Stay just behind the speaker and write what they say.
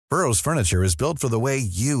Burrow's furniture is built for the way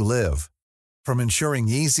you live. From ensuring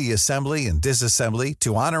easy assembly and disassembly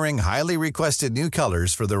to honoring highly requested new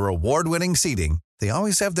colors for their award-winning seating, they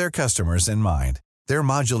always have their customers in mind. Their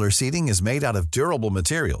modular seating is made out of durable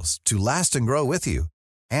materials to last and grow with you.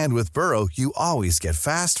 And with Burrow, you always get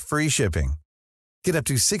fast, free shipping. Get up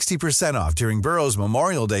to 60% off during Burrow's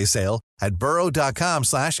Memorial Day sale at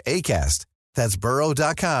burrow.com/ACAST. That's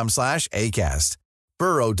burrow.com/ACAST.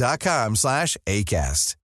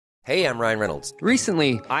 burrow.com/ACAST. Hey, I'm Ryan Reynolds.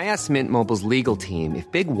 Recently, I asked Mint Mobile's legal team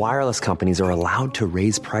if big wireless companies are allowed to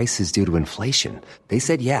raise prices due to inflation. They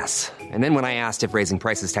said yes. And then when I asked if raising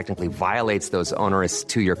prices technically violates those onerous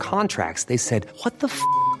two-year contracts, they said, "What the f***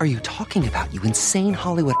 are you talking about, you insane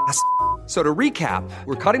Hollywood ass?" So to recap,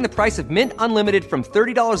 we're cutting the price of Mint Unlimited from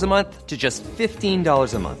 $30 a month to just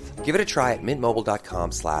 $15 a month. Give it a try at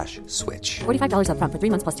mintmobile.com/switch. $45 up front for 3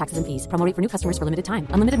 months plus taxes and fees. Promo rate for new customers for limited time.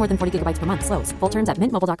 Unlimited more than 40 gigabytes per month. Slows full terms at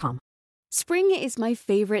mintmobile.com. Spring is my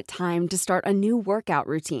favorite time to start a new workout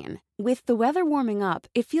routine. With the weather warming up,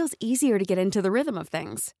 it feels easier to get into the rhythm of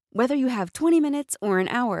things. Whether you have 20 minutes or an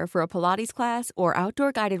hour for a Pilates class or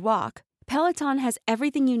outdoor guided walk, Peloton has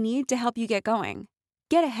everything you need to help you get going.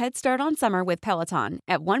 Get a head start on summer with Peloton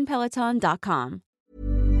at onepeloton.com.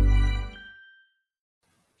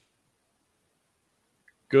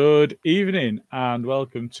 Good evening and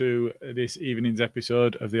welcome to this evening's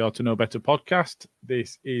episode of the Ought to Know Better podcast.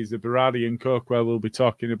 This is the Berardi and Coke where we'll be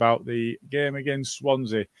talking about the game against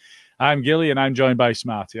Swansea. I'm Gilly and I'm joined by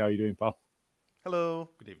Smarty. How are you doing, pal? Hello.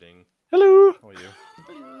 Good evening. Hello. How are you?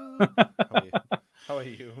 Hello. How are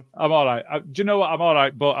you? I'm all right. Do you know what? I'm all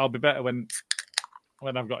right, but I'll be better when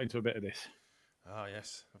I've got into a bit of this. Ah,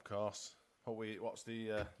 yes, of course. What's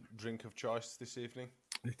the drink of choice this evening?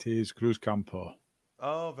 It is Cruz Campo.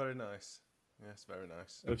 Oh, very nice. Yes, very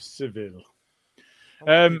nice. Of Seville.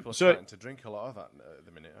 People are starting to drink a lot of that at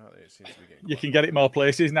the minute, aren't they? It seems to be getting you can get it more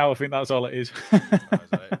places now. I think that's all it is.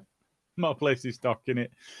 More places stocking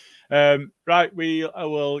it. Right, we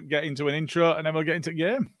will get into an intro and then we'll get into the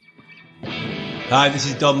game. Hi, this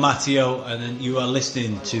is Don Matteo, and you are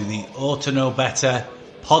listening to the Ought to Know Better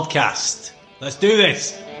podcast. Let's do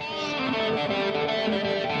this.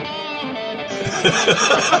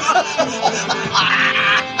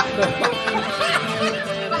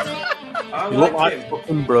 You look like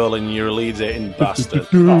fucking Brolin, you're a Leeds hating bastard.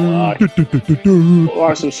 Look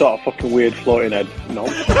like some sort of fucking weird floating head. No.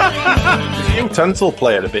 He's a utensil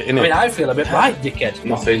player a bit, innit? I mean, I feel a bit right, dickhead.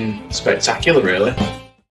 Nothing spectacular, really.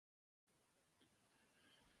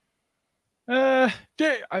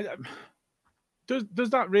 Does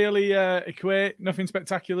that really equate? Nothing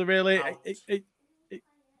spectacular, really.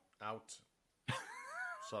 Out.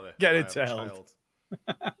 Sorry. Get it held.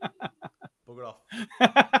 Bugger off.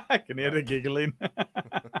 I can hear her giggling.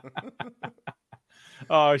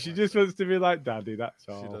 Oh, she just wants to be like Daddy. That's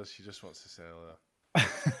all. She does. She just wants to say all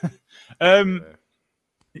that.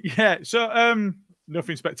 Yeah. So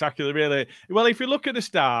nothing spectacular, really. Well, if you look at the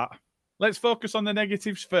start. Let's focus on the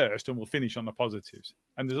negatives first and we'll finish on the positives.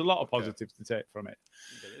 And there's a lot of positives to take from it.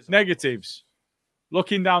 Negatives,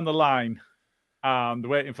 looking down the line and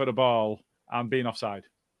waiting for the ball and being offside.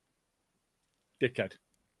 Dickhead.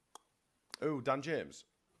 Oh, Dan James?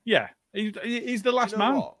 Yeah, he's the last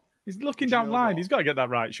man. What? He's looking down the line. What? He's got to get that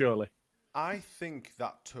right, surely. I think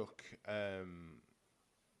that took a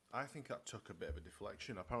bit of a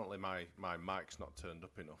deflection. Apparently my mic's not turned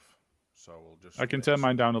up enough. So we'll just. I can turn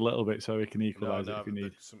mine down a little bit so we can equalise it if you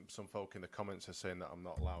need. Some folk in the comments are saying that I'm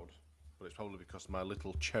not loud, but it's probably because my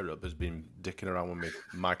little cherub has been dicking around with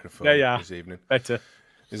my microphone this evening. Better.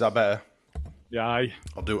 Is that better? Yeah.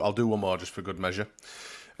 I'll do one more just for good measure.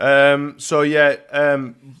 When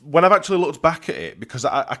I've actually looked back at it, because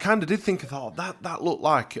I kind of did think, that looked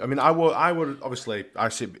like. I mean, I would obviously I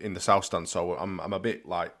sit in the south stand, so I'm a bit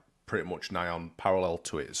like. Pretty much nigh on parallel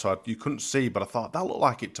to it, so you couldn't see, but I thought that looked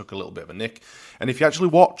like it took a little bit of a nick. And if you actually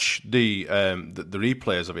watch the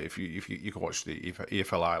replays of it, if you can watch the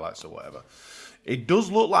EFL highlights or whatever, it does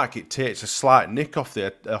look like it takes a slight nick off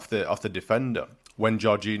the defender when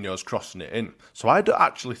Jorginho's crossing it in. So I don't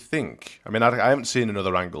actually think. I mean, I haven't seen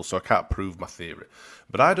another angle, so I can't prove my theory.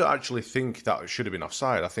 But I don't actually think that it should have been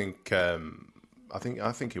offside. I think he were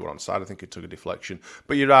onside. I think it took a deflection.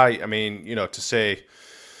 But you're right. I mean, to say.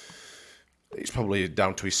 It's probably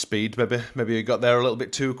down to his speed, maybe he got there a little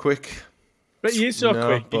bit too quick. But he is so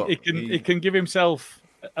quick. He can give himself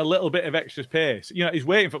a little bit of extra pace. He's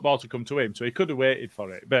waiting for the ball to come to him, so he could have waited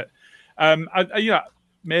for it. But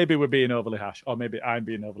maybe we're being overly harsh, or maybe I'm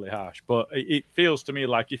being overly harsh. But it feels to me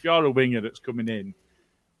like if you're a winger that's coming in,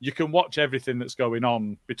 you can watch everything that's going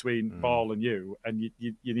on between ball and you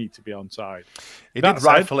need to be onside. He did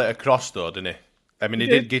rifle it across though, didn't he? I mean, he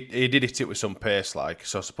did hit it with some pace, like,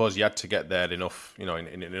 so I suppose you had to get there enough, in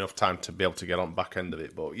enough time to be able to get on the back end of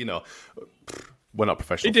it. But we're not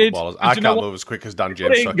professional footballers. I can't move as quick as Dan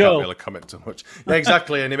James, so I can't really comment too much. Yeah,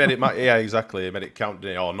 exactly, and he made it. Yeah, exactly, he made it count,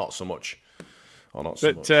 or not so much. But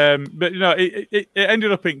it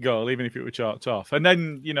ended up in goal, even if it were chalked off. And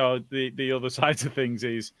then the other side of things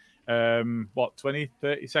is 20,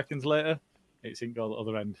 30 seconds later, it's in goal at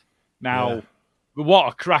the other end. Now, what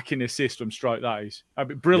a cracking assist from Strike that is! I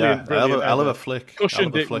mean, brilliant. Hell of a flick.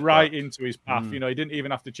 Cushioned it right into his path. He didn't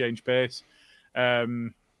even have to change pace.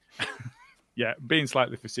 Being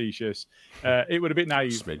slightly facetious, it would have been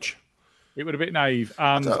naive. Smidge. It would have been naive,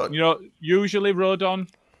 and usually Rodon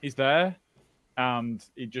is there. And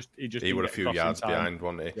he were a few yards behind,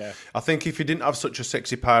 wasn't he? Yeah. I think if he didn't have such a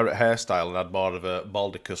sexy pirate hairstyle and had more of a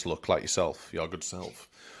baldicus look like yourself, your good self,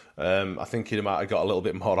 I think he might have got a little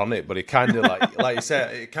bit more on it. But he kind of like you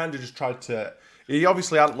said, it kind of just tried to. He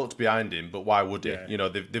obviously hadn't looked behind him, but why would he? Yeah.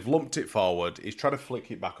 They've lumped it forward. He's tried to flick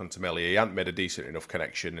it back onto Melly. He hadn't made a decent enough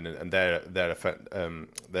connection, and their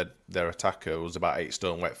attacker was about 8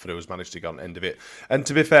 stone wet through. Has managed to get on the end of it. And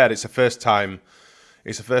to be fair, it's the first time.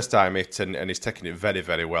 It's the first time and he's taking it very,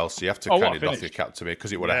 very well. So you have to kind of doff your cap to me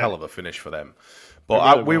because it was a hell of a finish for them.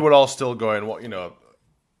 But we were all still going,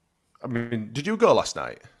 I mean, did you go last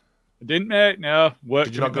night? I didn't, mate. No,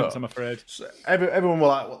 work commitments, I'm afraid. So everyone were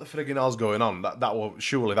like, what the frigging hell's going on?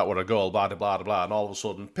 Surely that were a goal, blah, blah, blah, blah. And all of a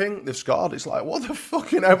sudden, ping, they've scored. It's like, what the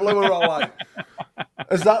fucking hell? We were all like,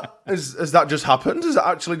 has that just happened? Has that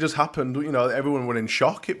actually just happened? Everyone were in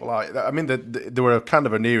shock. It was like, I mean, there were kind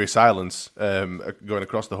of an eerie silence going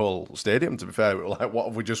across the whole stadium, to be fair. We were like, what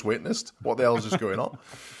have we just witnessed? What the hell is just going on?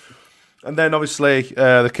 And then, obviously,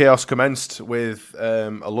 the chaos commenced with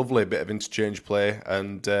a lovely bit of interchange play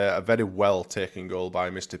and a very well-taken goal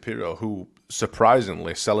by Mr. Pirro, who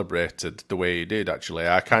surprisingly celebrated the way he did, actually.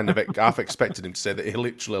 I kind of half expected him to say that he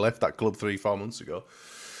literally left that club 3-4 months ago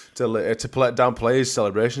to downplay his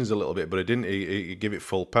celebrations a little bit, but he didn't. He gave it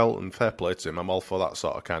full pelt, and fair play to him. I'm all for that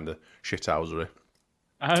sort of kind of shithousery.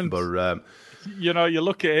 But you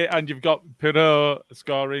look at it and you've got Pirro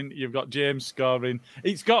scoring, you've got James scoring.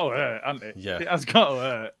 It's got to hurt, hasn't it? Yeah. It has got to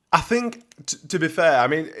hurt. I think, to be fair, I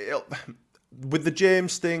mean, with the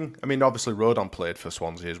James thing, I mean, obviously Rodon played for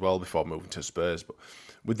Swansea as well before moving to Spurs, but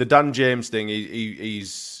with the Dan James thing,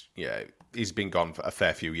 he's been gone for a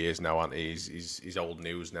fair few years now, hasn't he? He's old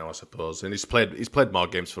news now, I suppose, and he's played more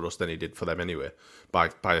games for us than he did for them anyway,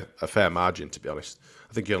 by a fair margin, to be honest.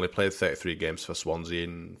 I think he only played 33 games for Swansea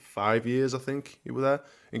in 5 years, I think he was there,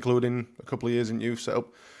 including a couple of years in youth setup.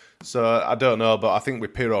 So I don't know, but I think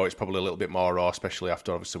with Pirro, it's probably a little bit more raw, especially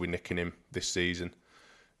after obviously we nicking him this season.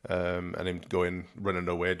 And him running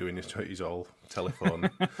away, doing his whole telephone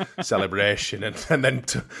celebration, and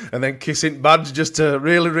then kissing Badge just to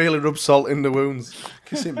really, really rub salt in the wounds.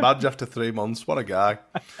 Kissing Badge after 3 months, what a guy!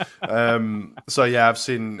 So yeah, I've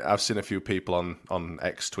seen a few people on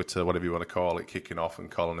X, Twitter, whatever you want to call it, kicking off and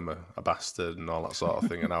calling him a bastard and all that sort of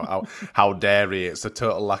thing, and how dare he? It's a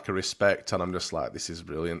total lack of respect, and I'm just like, this is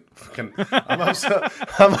brilliant.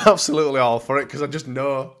 I'm absolutely all for it because I just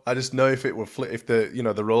know if it were if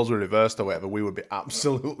the roles were reversed or whatever, we would be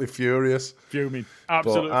absolutely furious. Fuming.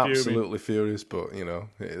 Absolutely furious. But,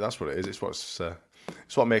 that's what it is. It's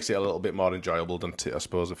what makes it a little bit more enjoyable, doesn't it, I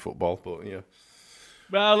suppose, of football. But, yeah.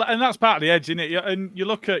 Well, and that's part of the edge, isn't it? And you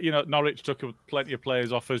look at, Norwich took plenty of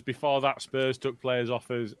players' offers. Before that, Spurs took players'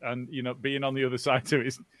 offers. And, being on the other side of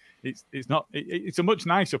it, it's a much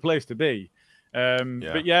nicer place to be.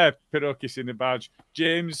 But, yeah, Pirro kissing the Badge.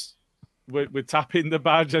 James... We're tapping the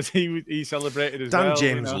badge as he celebrated as well. Dan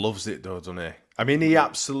James loves it, though, doesn't he? I mean, he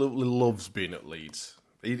absolutely loves being at Leeds.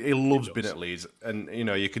 He loves being at Leeds. And,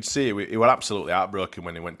 you could see it. He was absolutely heartbroken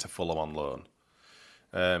when he went to Fulham on loan.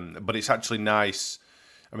 But it's actually nice.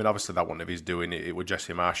 I mean, obviously, that wasn't of his doing. It was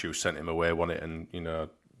Jesse Marsh who sent him away, wasn't it? And,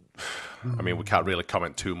 I mean, we can't really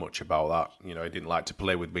comment too much about that. He didn't like to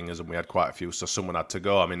play with wingers, and we had quite a few, so someone had to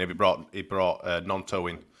go. I mean, he brought Nonto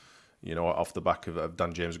in, off the back of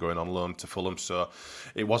Dan James going on loan to Fulham. So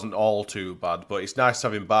it wasn't all too bad. But it's nice to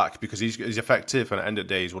have him back because he's effective. And at the end of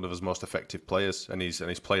the day, he's one of his most effective players. And he's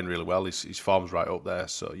playing really well. His form's right up there.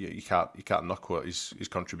 So you can't knock what his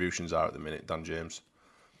contributions are at the minute, Dan James.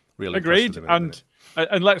 Really agreed. And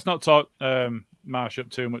let's not talk Marsh up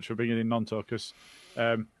too much for bringing in non-talkers.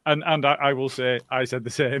 And I will say, I said the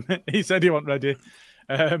same. He said he wasn't ready.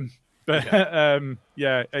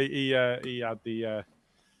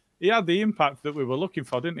 He had the impact that we were looking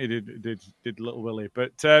for, didn't he? Did Little Willie?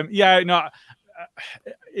 But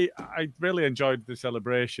I really enjoyed the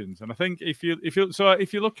celebrations, and I think if you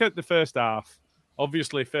look at the first half,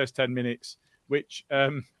 obviously first 10 minutes, which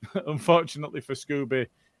unfortunately for Scooby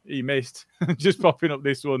he missed. Just popping up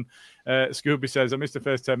this one, Scooby says, "I missed the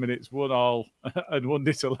first 10 minutes, 1-1 and 1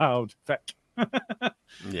 disallowed." Feck.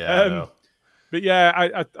 Yeah, I know. But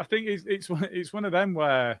yeah, I think it's one of them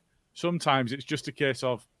where sometimes it's just a case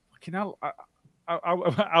of, fucking hell,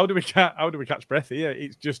 how do we catch breath here?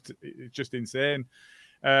 It's just insane.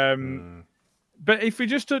 But if we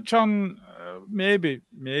just touch on maybe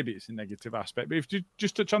it's a negative aspect, but if you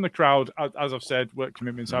just touch on the crowd, as I've said, work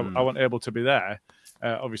commitments, I wasn't able to be there.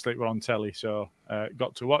 Obviously, we're on telly, so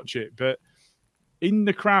got to watch it. But in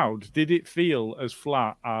the crowd, did it feel as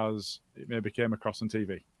flat as it maybe came across on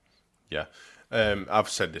TV? Yeah. I've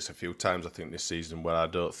said this a few times, I think, this season, where I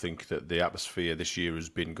don't think that the atmosphere this year has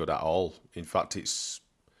been good at all. In fact,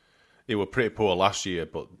 it were pretty poor last year,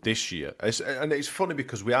 but this year, and it's funny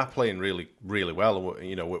because we are playing really, really well.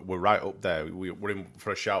 We're right up there. We're in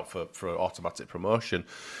for a shout for automatic promotion.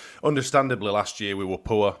 Understandably, last year we were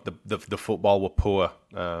poor. The football were poor.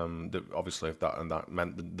 Obviously, that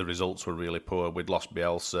meant the results were really poor. We'd lost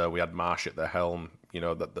Bielsa. We had Marsh at the helm.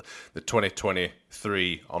 The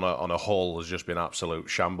 2023 on a whole has just been absolute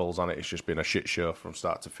shambles on it. It's just been a shit show from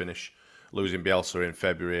start to finish. Losing Bielsa in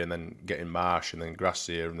February and then getting Marsh and then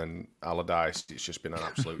Gracia and then Allardyce, it's just been an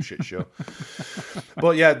absolute shit show.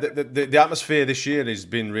 But yeah, the atmosphere this year has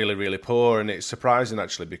been really, really poor, and it's surprising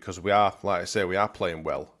actually because we are, like I say, we are playing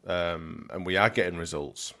well and we are getting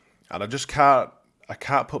results. And I just can't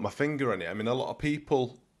put my finger on it. I mean, a lot of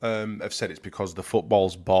people have said it's because the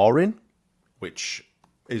football's boring, which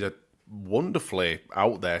is a wonderfully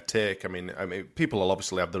out there take. I mean, people will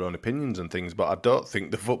obviously have their own opinions and things, but I don't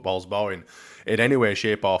think the football's boring in any way,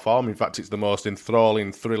 shape or form. In fact, it's the most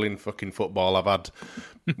enthralling, thrilling fucking football I've had.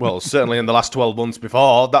 Well, certainly in the last 12 months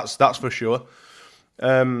before. That's for sure.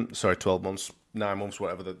 12 months, 9 months,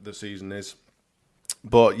 whatever the season is.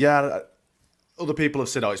 But yeah, other people have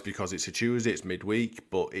said, it's because it's a Tuesday, it's midweek,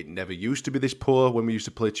 but it never used to be this poor when we used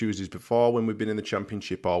to play Tuesdays before, when we've been in the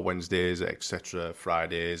Championship, or Wednesdays, etc.,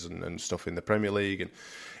 Fridays and stuff in the Premier League. And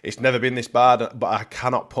it's never been this bad, but I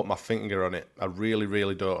cannot put my finger on it. I really,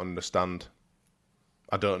 really don't understand.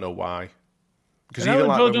 I don't know why. Because even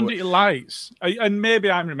like under your lights, and maybe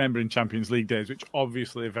I'm remembering Champions League days, which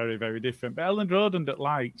obviously are very, very different, but Elland Road under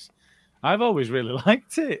lights, I've always really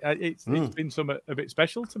liked it. It's been a bit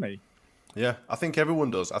special to me. Yeah, I think everyone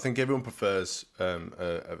does. I think everyone prefers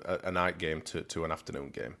a night game to an afternoon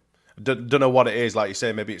game. Don't know what it is. Like you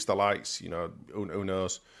say, maybe it's the lights. Who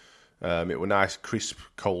knows? It was nice, crisp,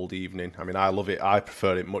 cold evening. I mean, I love it. I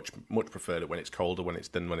prefer it much prefer it when it's colder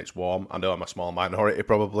than when it's warm. I know I'm a small minority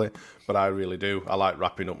probably, but I really do. I like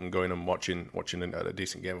wrapping up and going and watching a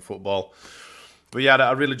decent game of football. But yeah,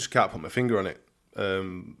 I really just can't put my finger on it.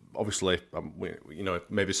 Obviously,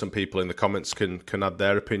 maybe some people in the comments can add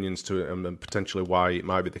their opinions to it and potentially why it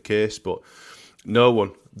might be the case, but no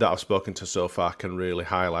one that I've spoken to so far can really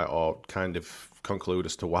highlight or kind of conclude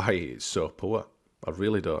as to why it's so poor. I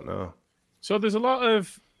really don't know. So there's a lot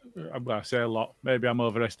of, I say a lot, maybe I'm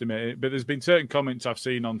overestimating it, but there's been certain comments I've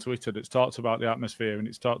seen on Twitter that's talked about the atmosphere, and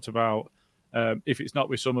it's talked about if it's not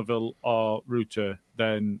with Somerville or Rutter,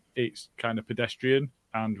 then it's kind of pedestrian,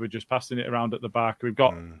 and we're just passing it around at the back. We've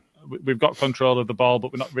got control of the ball,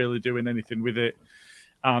 but we're not really doing anything with it.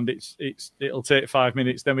 And it'll take 5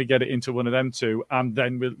 minutes, then we get it into one of them two, and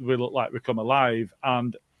then we look like we come alive.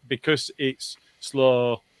 And because it's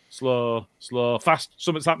slow, fast,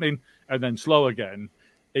 something's happening, and then slow again,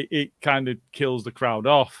 it kind of kills the crowd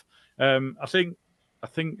off. I think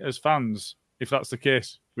as fans, if that's the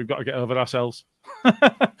case, we've got to get over ourselves.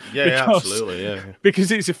 Absolutely, yeah.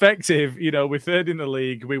 Because it's effective. We're third in the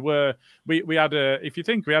league. We had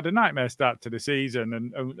a nightmare start to the season,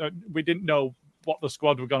 and we didn't know what the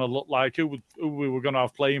squad were going to look like, who we were going to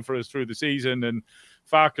have playing for us through the season. And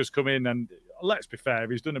Farke's come in, and let's be fair,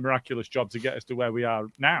 he's done a miraculous job to get us to where we are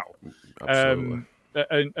now. Absolutely.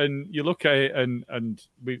 And you look at it, and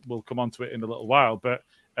we'll come on to it in a little while, but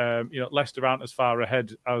Leicester aren't as far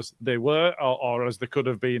ahead as they were, or as they could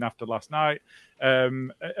have been after last night. We're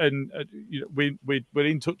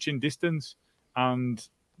in touching distance, and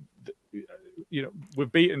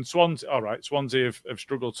we've beaten Swansea. All right, Swansea have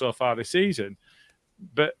struggled so far this season,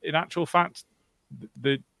 but in actual fact,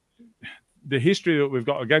 the history that we've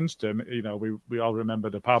got against them, we all remember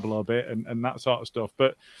the Pablo bit and that sort of stuff,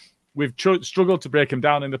 but we've struggled to break them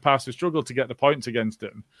down in the past. We've struggled to get the points against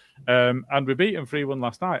them. And we beat them 3-1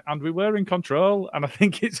 last night. And we were in control. And I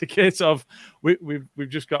think it's a case of we've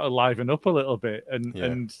just got to liven up a little bit.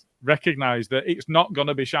 And recognise that it's not going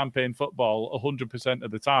to be champagne football 100%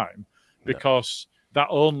 of the time, because that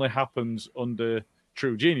only happens under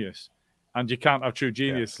true genius, and you can't have true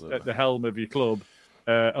genius at the helm of your club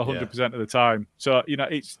 100% of the time. So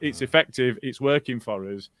it's effective, it's working for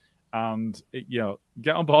us, and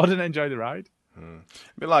get on board and enjoy the ride.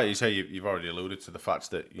 But like you say, you've already alluded to the fact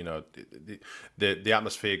that the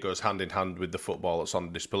atmosphere goes hand in hand with the football that's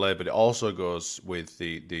on display, but it also goes with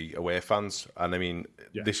the away fans. And I mean,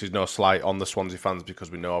 this is no slight on the Swansea fans,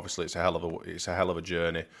 because we know obviously it's a hell of a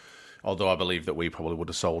journey. Although I believe that we probably would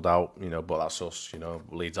have sold out, but that's us.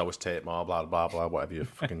 Leeds always take more, blah blah blah, whatever your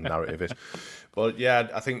fucking narrative is. But yeah,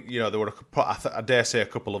 I think there were I dare say a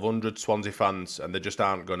couple of hundred Swansea fans, and they just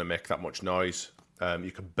aren't going to make that much noise.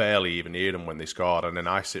 You could barely even hear them when they scored, and then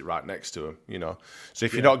I sit right next to them. So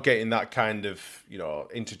if you're not getting that kind of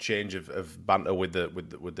interchange of banter with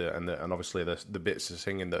the and obviously the bits of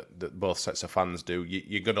singing that both sets of fans do,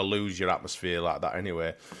 you're going to lose your atmosphere like that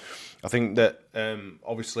anyway. I think that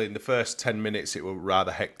obviously in the first 10 minutes it was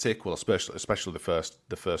rather hectic. Well, especially the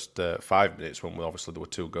first 5 minutes when there were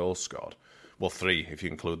 2 goals scored. Well, 3 if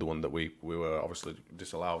you include the one that we were obviously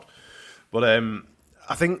disallowed. But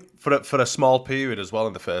I think for a small period as well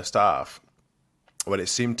in the first half, when it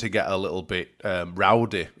seemed to get a little bit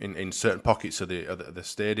rowdy in certain pockets of the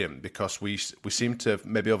stadium, because we seemed to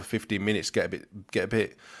maybe over 15 minutes get a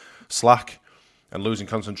bit slack and losing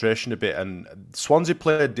concentration a bit. And Swansea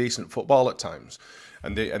played decent football at times,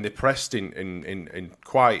 and they pressed in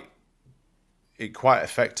quite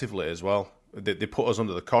effectively as well. They put us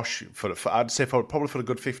under the cosh for I'd say probably for a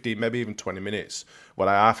good 15, maybe even 20 minutes, when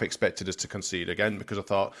I half expected us to concede again, because I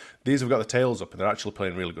thought these have got the tails up and they're actually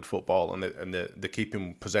playing really good football, and they're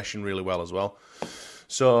keeping possession really well as well.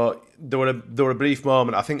 So there were a brief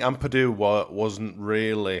moment. I think Ampadu wasn't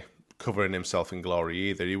really covering himself in glory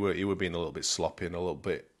either. He were being a little bit sloppy and a little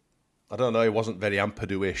bit, I don't know, he wasn't very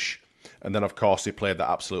Ampadu-ish. And then, of course, he played that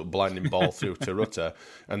absolute blinding ball through to Rutter,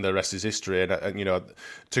 and the rest is history. And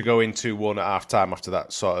to go into 2-1 at half-time after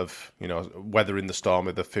that sort of, weathering the storm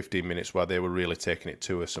with the 15 minutes where they were really taking it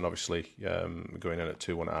to us, and obviously going in at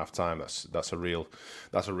 2-1 at half-time, that's a real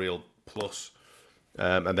plus.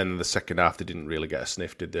 And then in the second half, they didn't really get a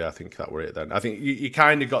sniff, did they? I think that were it then. I think you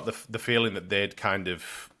kind of got the feeling that they'd kind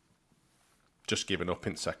of just given up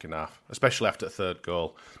in the second half, especially after the third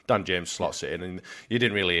goal. Dan James slots it in, and you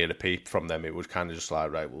didn't really hear a peep from them. It was kind of just like,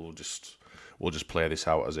 right, we'll just play this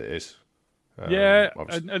out as it is.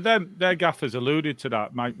 And then their gaffers alluded to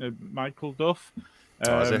that. Michael Duff.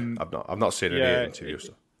 I've not seen any interview.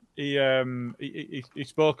 So. He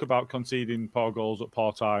spoke about conceding poor goals at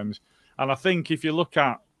poor times, and I think if you look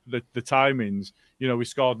at the timings, we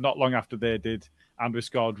scored not long after they did, and we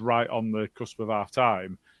scored right on the cusp of half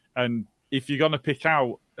time. And if you're going to pick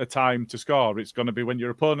out a time to score, it's going to be when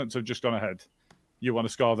your opponents have just gone ahead. You want to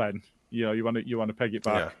score then. You want to peg it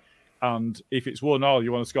back. Yeah. And if it's 1-1,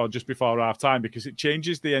 you want to score just before half time, because it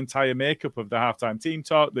changes the entire makeup of the half-time team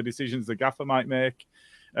talk, the decisions the gaffer might make,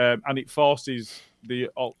 and it forces the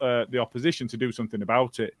opposition to do something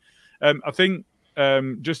about it. I think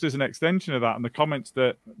just as an extension of that, and the comments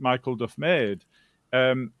that Michael Duff made,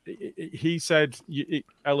 he said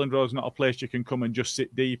Elland Road's not a place you can come and just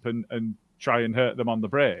sit deep and try and hurt them on the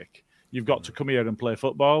break. You've got to come here and play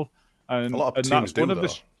football. And a lot of teams do, though.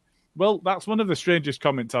 Well, that's one of the strangest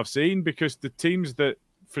comments I've seen, because the teams that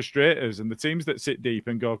frustrate us and the teams that sit deep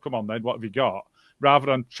and go, come on then, what have you got? Rather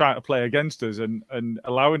than trying to play against us and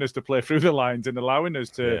allowing us to play through the lines and allowing us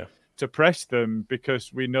to press them,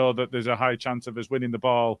 because we know that there's a high chance of us winning the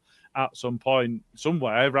ball at some point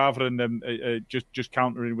somewhere, rather than them just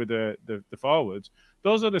countering with the forwards.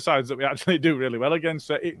 Those are the sides that we actually do really well against.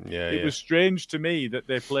 So it was strange to me that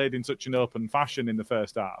they played in such an open fashion in the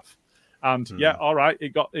first half. And all right,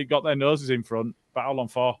 it got their noses in front, but how long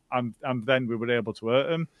for? And then we were able to hurt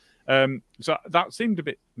them. So that seemed a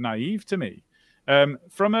bit naive to me.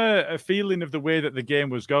 From a feeling of the way that the game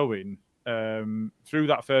was going through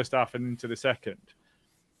that first half and into the second,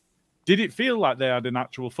 did it feel like they had an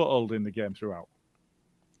actual foothold in the game throughout?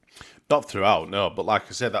 Not throughout, no. But like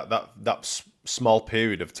I said, that small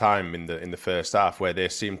period of time in the first half where they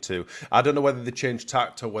seemed to, I don't know whether they changed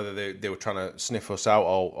tact or whether they were trying to sniff us out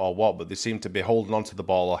or what, but they seemed to be holding on to the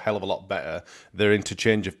ball a hell of a lot better. Their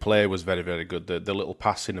interchange of play was very, very good. The little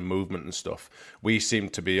passing and movement and stuff. We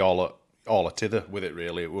seemed to be all a tither with it,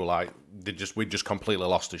 really. We were like, we just completely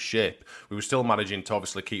lost our shape. We were still managing to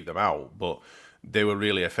obviously keep them out, but they were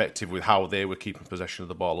really effective with how they were keeping possession of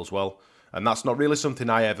the ball as well. And that's not really something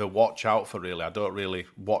I ever watch out for, really. I don't really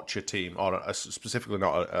watch a team, or specifically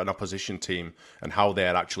not an opposition team, and how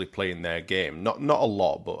they're actually playing their game. Not a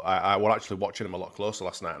lot, but I was actually watching them a lot closer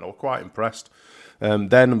last night, and I was quite impressed. Then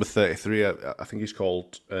number 33, I think he's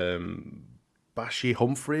called Bashi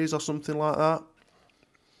Humphreys or something like that.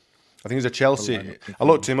 I think he's a Chelsea. I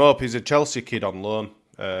looked him up. He's a Chelsea kid on loan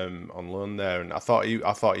there, and I thought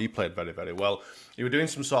he played very, very well. He was doing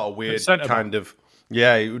some sort of weird kind of.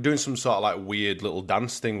 Yeah, he was doing some sort of like weird little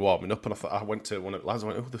dance thing warming up, and I went to one of the lads. I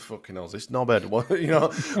went, "Who the fucking hell is this knobhead? What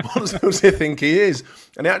does he think he is?"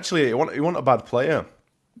 And he wasn't a bad player.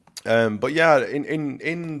 But yeah,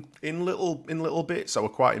 in little bits, I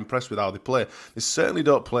was quite impressed with how they play. They certainly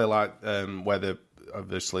don't play like where the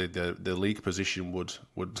league position would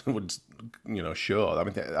show. I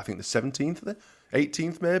mean, I think the 17th,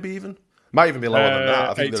 18th, maybe even might even be lower than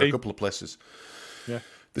that. I think 18th. There are a couple of places. Yeah.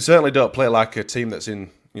 They certainly don't play like a team that's in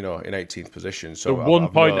 18th position. So they're 1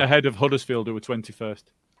 point ahead of Huddersfield, who were 21st.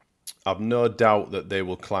 I've no doubt that they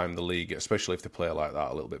will climb the league, especially if they play like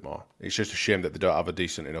that a little bit more. It's just a shame that they don't have a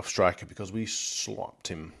decent enough striker because we slapped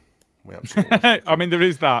him. We absolutely. I mean, there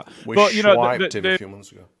is that. We swiped him a few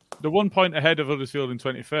months ago. The 1 point ahead of Huddersfield in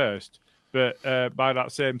 21st, but by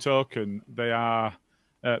that same token, they are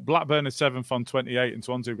Blackburn is 7th on 28, and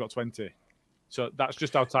Swansea have got 20. So that's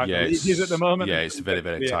just how tight it is at the moment. Yeah, it's very,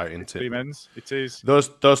 very tight, isn't it? It is.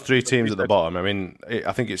 Those three teams at the bottom, I mean,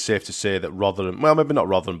 I think it's safe to say that Rotherham, well, maybe not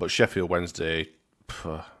Rotherham, but Sheffield Wednesday,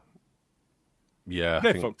 they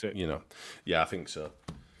fucked it. Yeah, I think so.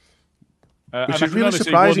 Which is really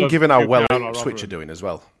surprising given how well Ipswich are doing as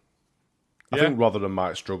well. I think Rotherham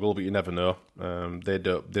might struggle, but you never know. They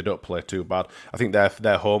don't play too bad. I think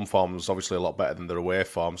their home form is obviously a lot better than their away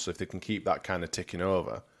form, so if they can keep that kind of ticking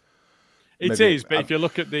over... It is, but if you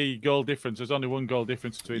look at the goal difference, there's only one goal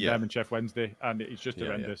difference between them and Sheffield Wednesday, and it's just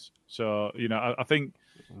horrendous. Yeah. So, I think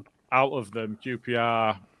out of them,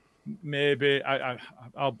 QPR, maybe,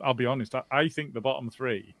 I'll be honest, I think the bottom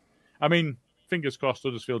three, I mean, fingers crossed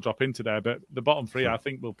Huddersfield drop into there, but the bottom three, I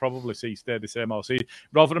think we'll probably stay the same all season.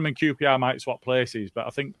 Rotherham and QPR might swap places, but I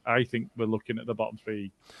think we're looking at the bottom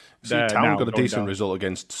three. Town got a decent result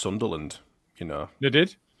against Sunderland, They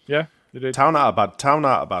did, yeah. Town aren't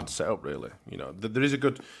a bad setup, really. There is a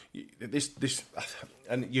good this,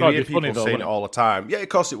 and you hear people saying it all the time. Yeah, of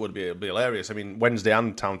course it would be. It'd be hilarious. I mean, Wednesday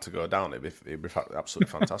and Town to go down, it'd be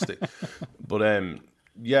absolutely fantastic. But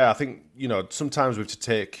I think sometimes we have to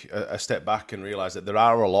take a step back and realise that there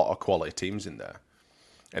are a lot of quality teams in there,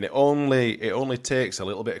 and it only takes a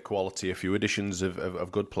little bit of quality, a few additions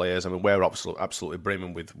of good players. I mean, we're absolutely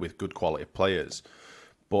brimming with good quality players,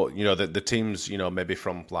 but the teams maybe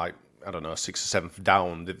from like, I don't know, 6th or 7th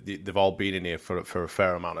down, they've all been in here for a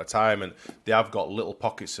fair amount of time, and they have got little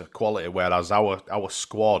pockets of quality, whereas our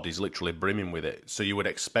squad is literally brimming with it. So you would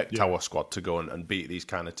expect our squad to go and beat these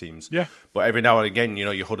kind of teams. Yeah. But every now and again,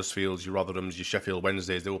 your Huddersfields, your Rotherhams, your Sheffield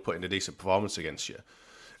Wednesdays, they will put in a decent performance against you,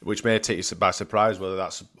 which may take you by surprise, whether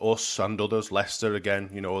that's us and others, Leicester again,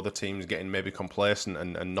 other teams getting maybe complacent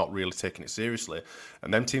and not really taking it seriously.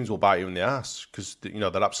 And them teams will bite you in the ass because,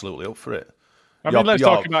 they're absolutely up for it. I mean, let's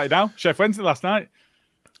talk about it now. Sheffield Wednesday last night.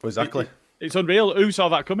 Exactly. It's unreal. Who saw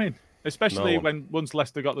that coming? Especially once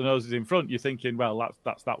Leicester got the noses in front, you're thinking, well,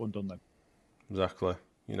 that's that one done then. Exactly.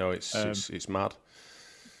 It's mad.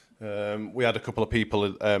 We had a couple of people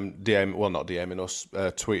not DMing us,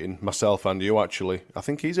 tweeting myself and you actually. I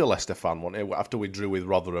think he's a Leicester fan, wasn't he? After we drew with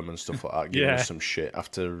Rotherham and stuff like that, giving us some shit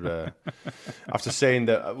after saying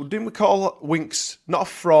that. Didn't we call Winks not a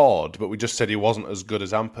fraud, but we just said he wasn't as good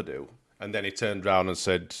as Ampadu. And then he turned around and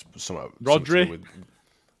said something. Rodri?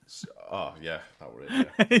 Oh, yeah, that was it.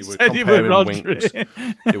 Yeah. He said he was Rodri.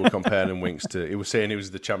 He was comparing Winks to... He was saying he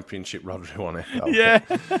was the championship Rodri, wasn't he? Yeah.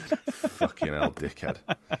 Fucking hell, dickhead.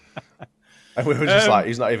 And we were just like,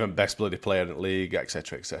 he's not even best bloody player in the league,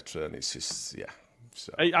 etc., etc. And it's just, yeah.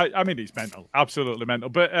 So. I mean, it's mental. Absolutely mental.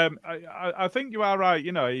 But I think you are right,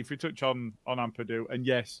 if you touch on Ampadu, and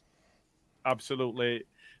yes, absolutely,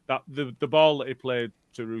 that the ball that he played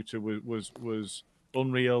to Ruta was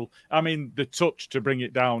unreal. I mean, the touch to bring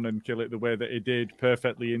it down and kill it the way that he did,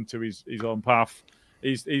 perfectly into his own path.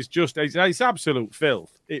 It's absolute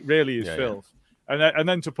filth. It really is filth. Yeah. And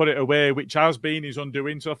then to put it away, which has been his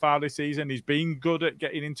undoing so far this season. He's been good at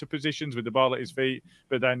getting into positions with the ball at his feet,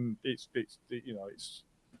 but then it's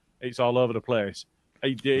all over the place.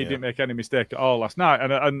 He didn't make any mistake at all last night.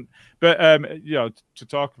 But to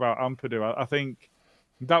talk about Ampadu, I think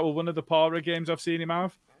that was one of the poorer games I've seen him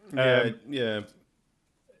have. Yeah.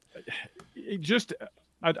 It just,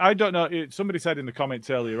 I don't know. Somebody said in the comments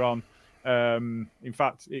earlier on. In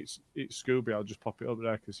fact, it's Scooby. I'll just pop it up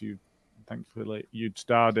there because you thankfully you'd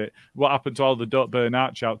starred it. What happened to all the "Don't Burn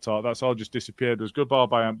Arch Out" talk? That's all just disappeared. It was good ball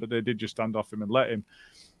by Ant, but they did just stand off him and let him.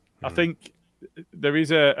 I think there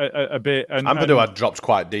is a bit. Ampadu had dropped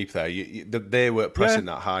quite deep there. They weren't pressing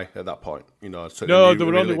that high at that point. So no, there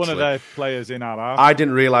were only one of their players in our half. I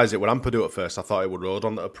didn't realise it when Ampadu at first. I thought it would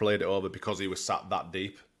Rodon that had played it over because he was sat that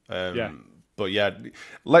deep. But yeah,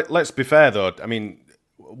 let's be fair though. I mean,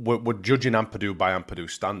 we're judging Ampadu by Ampadu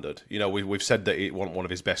standard. We've said that it wasn't one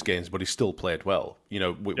of his best games, but he still played well.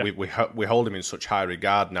 We hold him in such high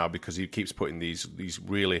regard now because he keeps putting these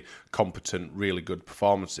really competent, really good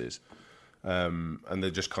performances. And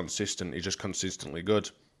they're just consistent. He's just consistently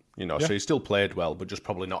good, So he still played well, but just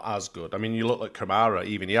probably not as good. I mean, you look at Kamara.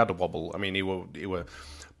 Even he had a wobble. I mean, he were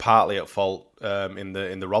partly at fault in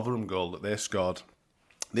the Rotherham goal that they scored.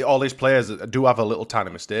 All these players do have a little tiny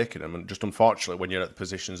mistake in them, and just unfortunately, when you're at the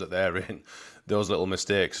positions that they're in, those little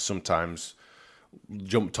mistakes sometimes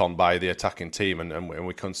jumped on by the attacking team, and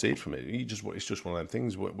we concede from it. It's just one of them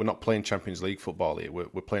things. We're not playing Champions League football here. We're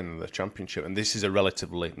playing in the Championship, and this is a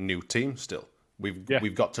relatively new team still.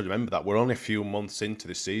 We've got to remember that we're only a few months into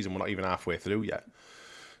this season. We're not even halfway through yet.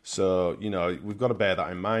 So we've got to bear that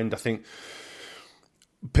in mind. I think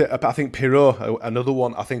Pirot, another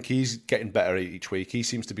one. I think he's getting better each week. He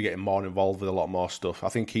seems to be getting more involved with a lot more stuff. I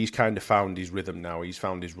think he's kind of found his rhythm now. He's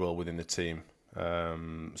found his role within the team.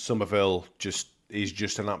 Somerville is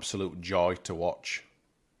just an absolute joy to watch.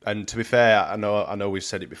 And to be fair, I know we've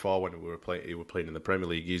said it before when we were playing in the Premier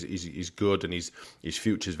League. He's good and his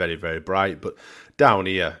future's very, very bright. But down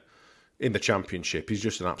here in the Championship, he's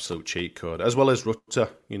just an absolute cheat code, as well as Rutter.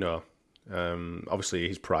 Obviously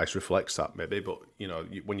his price reflects that maybe, but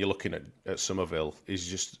when you're looking at Somerville, he's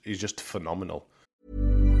just phenomenal.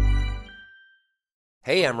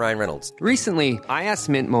 Hey, I'm Ryan Reynolds. Recently, I asked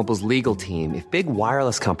Mint Mobile's legal team if big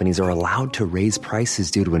wireless companies are allowed to raise prices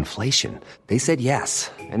due to inflation. They said yes.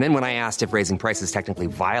 And then when I asked if raising prices technically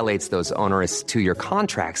violates those onerous 2-year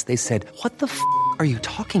contracts, they said, "What the f*** are you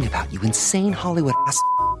talking about, you insane Hollywood ass?"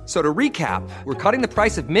 So to recap, we're cutting the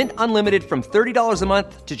price of Mint Unlimited from $30 a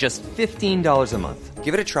month to just $15 a month.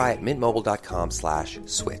 Give it a try at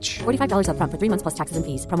mintmobile.com/switch. $45 up front for 3 months plus taxes and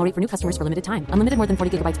fees. Promo rate for new customers for limited time. Unlimited more than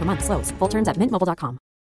 40 gigabytes per month. Slows full terms at mintmobile.com.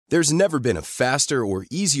 There's never been a faster or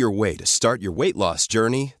easier way to start your weight loss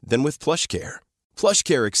journey than with PlushCare.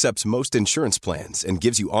 PlushCare accepts most insurance plans and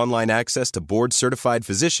gives you online access to board-certified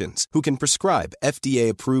physicians who can prescribe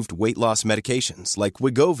FDA-approved weight loss medications like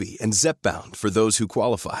Wegovy and Zepbound for those who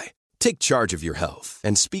qualify. Take charge of your health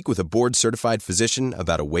and speak with a board-certified physician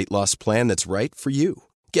about a weight loss plan that's right for you.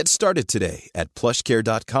 Get started today at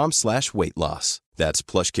plushcare.com/weight loss. That's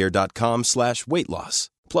plushcare.com/weight loss.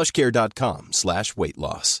 plushcare.com/weight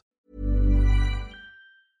loss.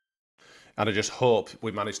 And I just hope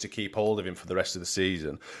we manage to keep hold of him for the rest of the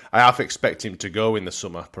season. I half expect him to go in the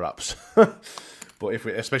summer, perhaps. But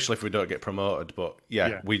especially if we don't get promoted. But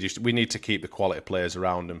we need to keep the quality players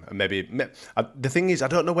around him. And maybe the thing is, I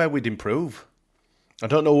don't know where we'd improve. I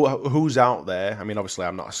don't know who's out there. I mean, obviously,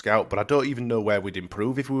 I'm not a scout, but I don't even know where we'd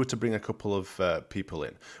improve if we were to bring a couple of people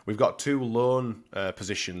in. We've got 2 loan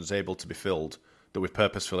positions able to be filled that we've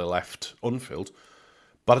purposefully left unfilled.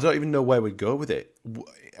 But I don't even know where we'd go with it.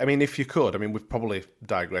 I mean, if you could, we've probably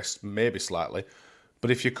digressed maybe slightly,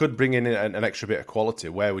 but if you could bring in an extra bit of quality,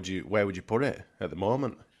 where would you put it at the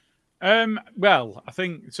moment? Well, I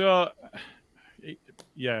think so.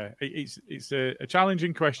 It's a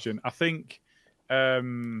challenging question. I think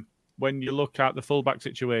when you look at the fullback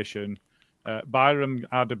situation, Byram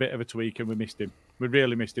had a bit of a tweak and we missed him. We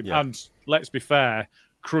really missed him. Yeah. And let's be fair,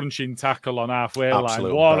 crunching tackle on halfway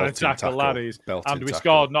line. What a tackle that is. And we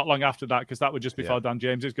scored not long after that because that was just before Dan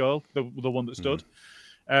James's goal, the one that stood.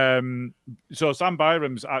 So Sam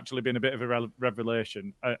Byram's actually been a bit of a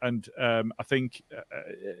revelation. And I think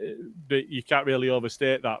that you can't really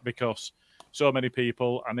overstate that because so many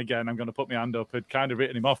people, and again, I'm going to put my hand up, had kind of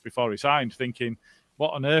written him off before he signed, thinking,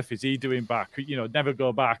 what on earth is he doing back? Never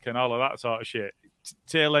go back and all of that sort of shit.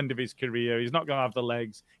 Tail end of his career. He's not going to have the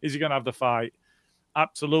legs. Is he going to have the fight?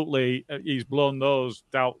 Absolutely, he's blown those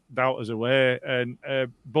doubters away. And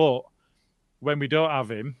but when we don't have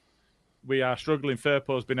him, we are struggling.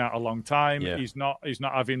 Firpo's been out a long time. Yeah. He's not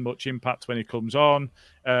having much impact when he comes on.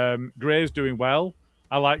 Gray's doing well.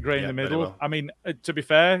 I like Gray in the middle. Well. I mean, to be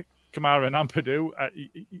fair, Kamara and Ampadu,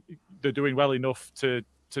 they're doing well enough to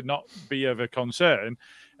not be of a concern.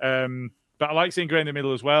 But I like seeing Gray in the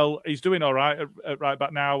middle as well. He's doing all right at right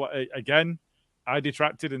back now. Again, I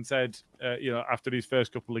detracted and said, after these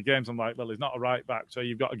first couple of games, I'm like, well, he's not a right back, so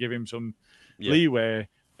you've got to give him some leeway.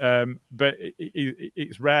 But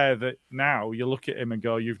it's rare that now you look at him and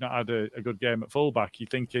go, you've not had a good game at fullback. You're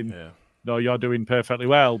thinking, no, you're doing perfectly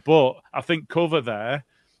well. But I think cover there,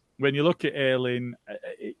 when you look at Ayling,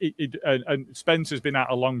 and Spencer's been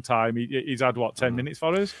out a long time. He's had, 10 minutes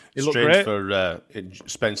for us? He looked Strange great. for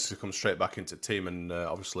Spencer to come straight back into the team and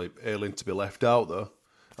obviously Ayling to be left out, though.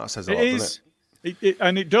 That says a lot, doesn't it?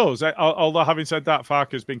 And it does. Although, having said that,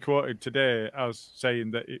 Farke's been quoted today as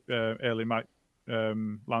saying that Ayling might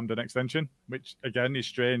land an extension, which, again, is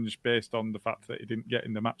strange based on the fact that he didn't get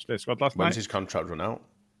in the matchday squad last night. When's his contract run out?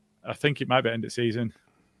 I think it might be end of season.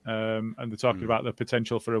 And they're talking about the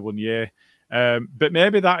potential for a 1 year. But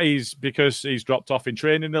maybe that is because he's dropped off in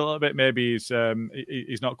training a little bit. Maybe he's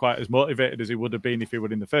not quite as motivated as he would have been if he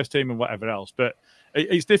were in the first team and whatever else. But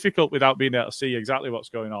it's difficult without being able to see exactly what's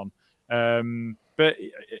going on. But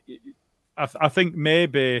I think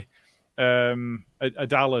maybe a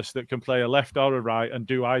Dallas that can play a left or a right and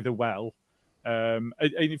do either well.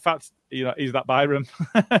 In fact, is that Byram?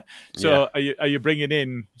 So yeah. Are you bringing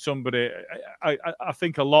in somebody? I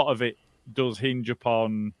think a lot of it does hinge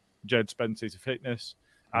upon Jed Spence's fitness,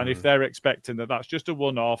 and if they're expecting that that's just a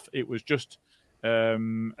one-off, it was just a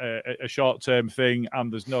short-term thing,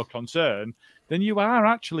 and there's no concern, then you are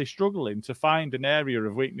actually struggling to find an area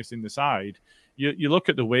of weakness in the side. You look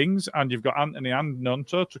at the wings, and you've got Anthony and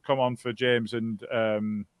Nonto to come on for James and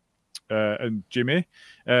Jimmy.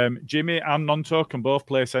 Jimmy and Nonto can both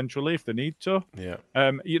play centrally if they need to. Yeah.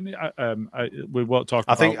 We won't talk.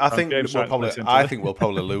 I think we'll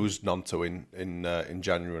probably lose Nonto in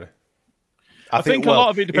January. I think a lot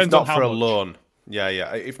of it depends on how much. If not for a loan.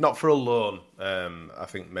 Yeah. If not for a loan, I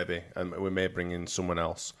think maybe, and we may bring in someone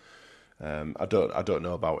else. I don't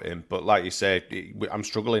know about him, but like you say, I'm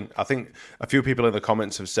struggling. I think a few people in the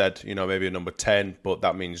comments have said, maybe a number 10, but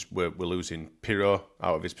that means we're losing Pirro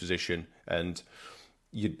out of his position. And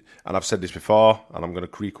I've said this before, and I'm going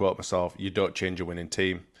to re-quote myself: you don't change a winning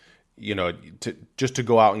team. Just to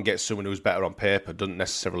go out and get someone who's better on paper doesn't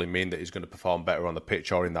necessarily mean that he's going to perform better on the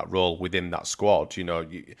pitch or in that role within that squad.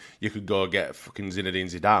 You could go get fucking Zinedine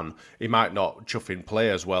Zidane. He might not chuff in play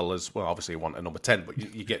as well as, well, obviously you want a number 10, but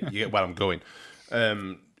you get where I'm going.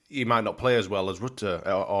 He might not play as well as Rutter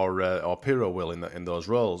or Pirro will in those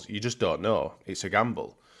roles. You just don't know. It's a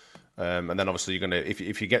gamble. And then obviously you're going to,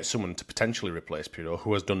 if you get someone to potentially replace Pirro,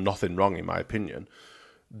 who has done nothing wrong in my opinion,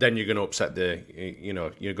 then you're going to upset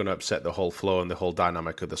the whole flow and the whole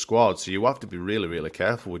dynamic of the squad. So you have to be really, really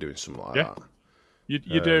careful with doing something like that. You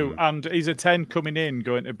do. And is a 10 coming in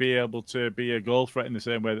going to be able to be a goal threat in the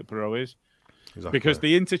same way that Pirro is? Exactly. Because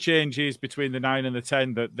the interchanges between the 9 and the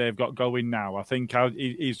 10 that they've got going now, I think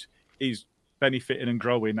he's benefiting and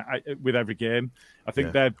growing with every game. I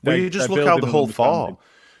think they're you just look how the whole four.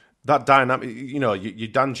 That dynamic, your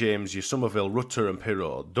Dan James, your Somerville, Rutter and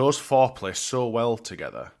Pirro, those four play so well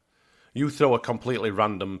together. You throw a completely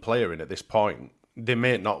random player in at this point, they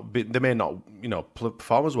may not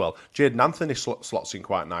perform as well. Jadon Anthony slots in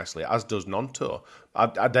quite nicely, as does Nonto.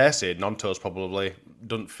 I dare say Nonto's probably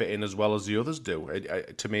doesn't fit in as well as the others do.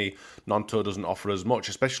 To me, Nonto doesn't offer as much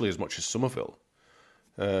as Somerville.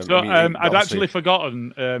 I'd actually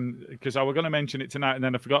forgotten, because I was going to mention it tonight and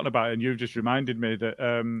then I've forgotten about it, and you've just reminded me that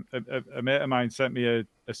a mate of mine sent me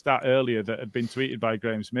a stat earlier that had been tweeted by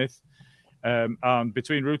Graham Smith. And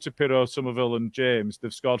between Rutter, Pirro, Somerville and James,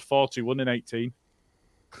 they've scored 41 in 18.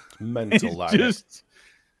 Mental, that just...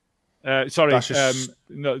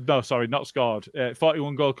 sorry, not scored.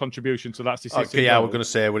 41 goal contribution, so that's the 16 we're going to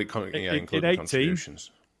say when it comes including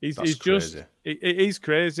contributions. It is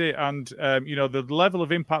crazy, and the level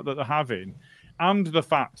of impact that they're having, and the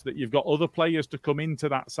fact that you've got other players to come into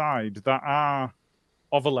that side that are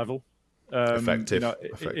of a level. Effective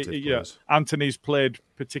players. Anthony's played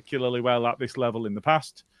particularly well at this level in the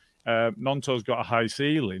past. Nonto's got a high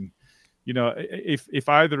ceiling. If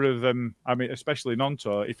either of them, especially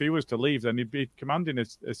Nonto, if he was to leave, then he'd be commanding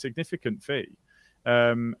a significant fee.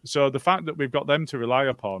 So the fact that we've got them to rely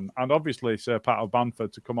upon, and obviously Sir Pat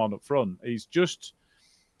O'Banford to come on up front, is just.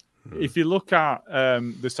 If you look at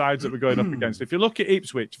the sides that we're going up against, if you look at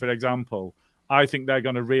Ipswich, for example, I think they're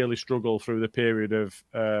going to really struggle through the period of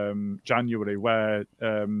January, where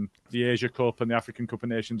the Asia Cup and the African Cup of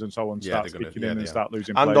Nations and so on start kicking in and start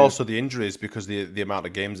losing players. And also the injuries, because the amount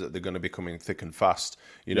of games that they're going to be coming thick and fast.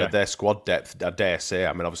 Their squad depth, I dare say,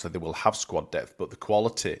 obviously they will have squad depth, but the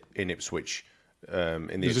quality in Ipswich.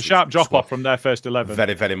 There's a sharp drop off from their first 11.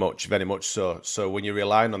 Very, very much so. So when you're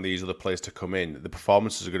relying on these other players to come in, the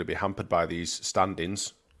performances are going to be hampered by these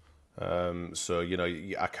stand-ins. I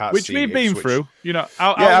can't. Which see we've been through.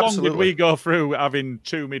 How long did we go through having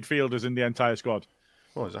 2 midfielders in the entire squad?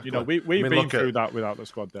 Oh, exactly. We've been through that without the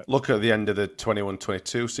squad depth. Look at the end of the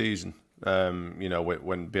 21-22 season. You know,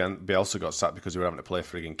 when Bielsa got sacked because we were having to play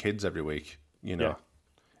frigging kids every week. You know,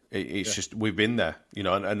 it's just we've been there. You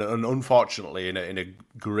know, and unfortunately, in a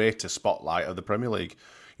greater spotlight of the Premier League.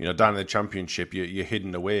 You know, down in the Championship, you're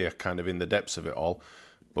hidden away, kind of in the depths of it all.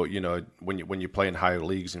 But you know, when you're playing higher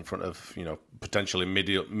leagues in front of potentially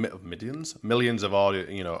millions of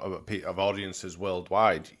of audiences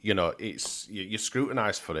worldwide, you know, you're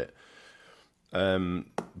scrutinised for it.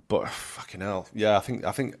 But fucking hell, yeah, I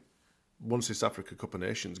think once this Africa Cup of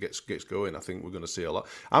Nations gets going, I think we're going to see a lot.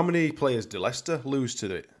 How many players do Leicester lose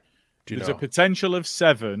to it? There's a potential of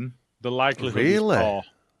 7. The likelihood is 4.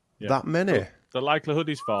 Yeah. That many? So the likelihood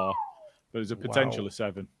is 4, but there's a potential of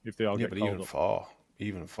 7 if they all get called up.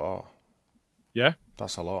 Even 4. Yeah,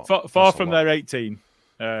 that's a lot. 4 from their 18.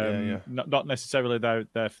 Not necessarily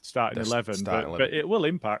their starting 11, but it will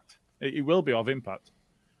impact. It will be of impact.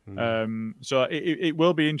 So it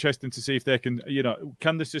will be interesting to see if they can,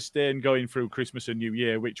 can they sustain going through Christmas and New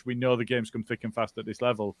Year, which we know the games come thick and fast at this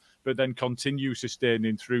level, but then continue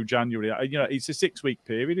sustaining through January. It's a 6-week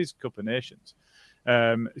period, it's Cup of Nations.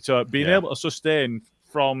 So being able to sustain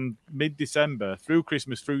from mid-December through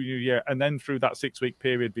Christmas, through New Year, and then through that 6-week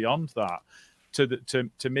period beyond that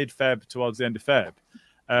to mid-Feb, towards the end of Feb.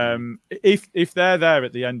 If they're there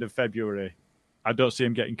at the end of February, I don't see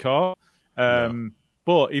them getting caught.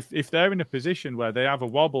 But if they're in a position where they have a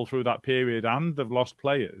wobble through that period and they've lost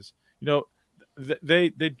players, they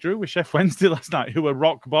drew with Sheff Wednesday last night, who were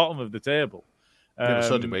rock bottom of the table.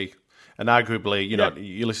 So did we. And arguably,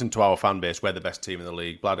 you listen to our fan base, we're the best team in the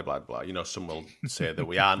league, blah, blah, blah, blah. Some will say that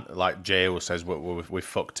we aren't. Like Jay who says we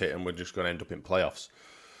fucked it and we're just going to end up in playoffs.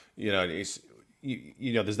 It's...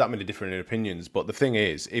 there's that many different opinions, but the thing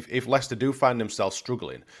is, if Leicester do find themselves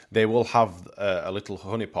struggling, they will have a little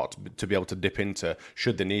honeypot to be able to dip into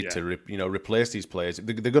should they need to, replace these players.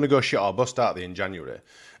 They're going to go shit or bust, aren't they, in January,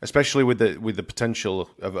 especially with the potential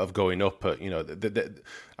of going up.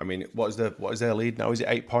 I mean, what is their lead now? Is it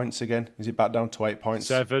 8 points again? Is it back down to 8 points?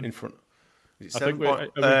 7 in front. Is it I think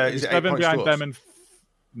is it 7 behind them, and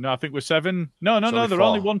no, I think we're 7. No, they're 4.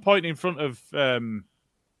 only 1 point in front of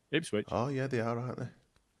Ipswich. Oh yeah, they are, aren't they?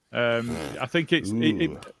 I think it's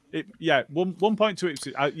 1 point to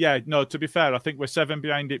Ipswich. To be fair, I think we're 7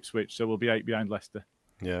 behind Ipswich, so we'll be 8 behind Leicester.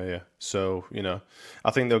 Yeah. So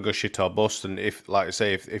I think they'll go shit or bust, and if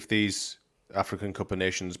these African Cup of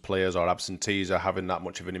Nations players or absentees are having that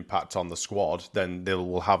much of an impact on the squad, then they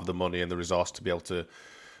will have the money and the resource to be able to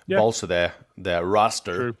bolster their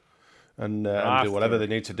roster. True. And do whatever they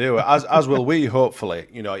need to do, as will we, hopefully.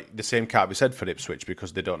 The same can't be said for Ipswich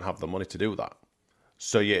because they don't have the money to do that.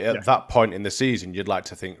 So at that point in the season, you'd like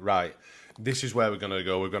to think, right, this is where we're going to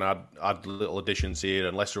go. We're going to add little additions here,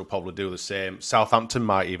 and Leicester will probably do the same. Southampton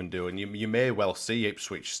might even do, and you may well see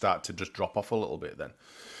Ipswich start to just drop off a little bit then.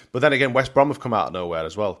 But then again, West Brom have come out of nowhere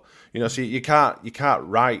as well. So you can't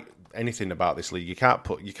write anything about this league. You can't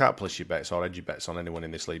place your bets or edge your bets on anyone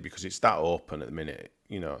in this league because it's that open at the minute.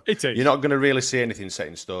 It is. You're not going to really see anything set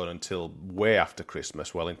in stone until way after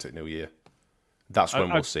Christmas, well into New Year. That's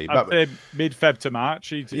when we'll see. I'd say mid-Feb to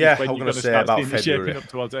March. I'm going to say about February. Shaping up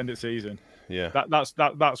towards the end of the season. Yeah,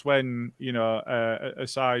 that's when a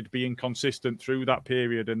side being consistent through that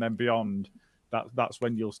period and then beyond. That's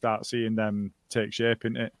when you'll start seeing them take shape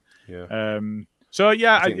in it. Yeah.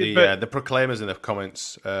 I think the Proclaimers in the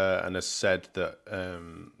comments and has said that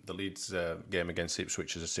the Leeds game against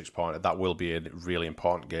Ipswich is a 6-pointer. That will be a really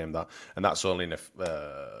important game. And that's only in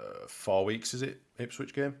 4 weeks. Is it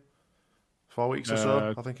Ipswich game? 4 weeks or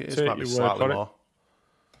so. I think it is. Might be slightly more.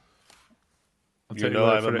 I'm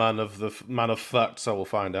a man of facts. I will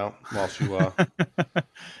find out whilst you are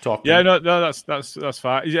talking. Yeah, no, that's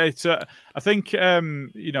fine. Yeah, it's. I think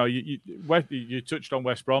you touched on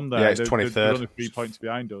West Brom there. Yeah, it's 23rd. They're only 3 points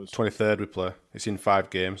behind us. 23rd we play. It's in 5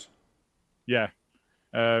 games. Yeah,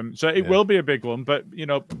 so it will be a big one. But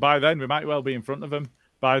by then we might well be in front of them.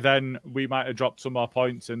 By then we might have dropped some more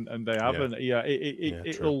points, and they haven't.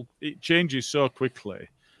 It changes so quickly,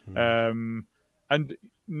 and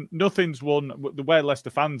nothing's won. The way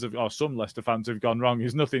Leicester fans have, or some Leicester fans have gone wrong,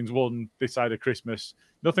 is nothing's won this side of Christmas.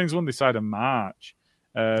 Nothing's won this side of March.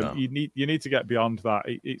 No. You need to get beyond that.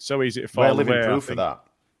 It's so easy to fall away. We're living proof of that.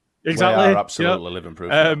 Exactly. We are absolutely living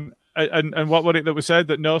proof of that. And what was it that was said?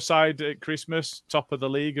 That no side at Christmas, top of the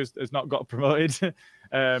league, has not got promoted.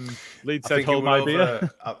 Leeds said, hold my beer.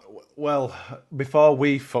 Well, before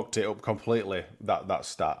we fucked it up completely, that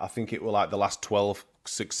stat, I think it was like the last 12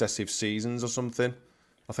 successive seasons or something.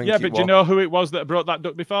 I think. Yeah, but do you know who it was that broke that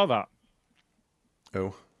duck before that?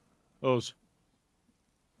 Who? Us.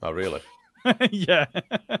 Oh, really? Yeah.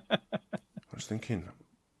 I was thinking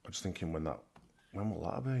when will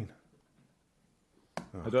that have been?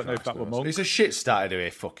 I don't know if that were Monk. It's a shit start anyway.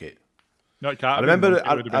 Fuck it. No, it can't. I remember.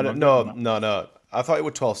 No. I thought it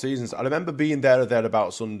were 12 seasons. I remember being there or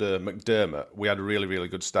thereabouts under McDermott. We had a really, really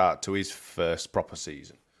good start to his first proper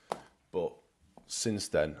season. But since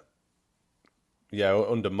then,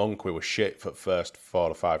 under Monk we were shit for the first 4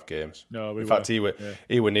 or 5 games. No, in fact, he were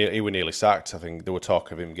nearly sacked. I think there were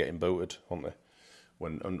talk of him getting booted, wasn't there?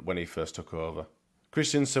 When he first took over.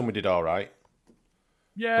 Christensen, we did all right.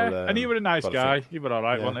 Yeah, but, and he was a nice guy. He was all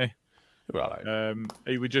right, wasn't he? He was all right.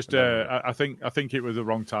 He was just. I think it was the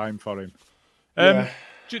wrong time for him.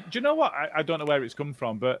 Do you know what? I don't know where it's come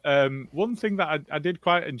from, but one thing that I did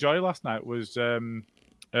quite enjoy last night was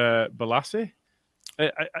Balassi.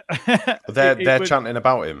 They're chanting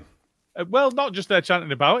about him. Well, not just they're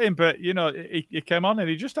chanting about him, but he came on and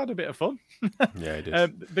he just had a bit of fun. Yeah, he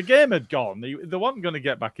did. The game had gone. They weren't going to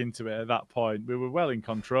get back into it at that point. We were well in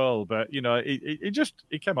control, but he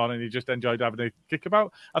came on and he just enjoyed having a kick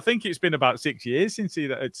about. I think it's been about 6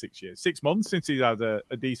 months since he had a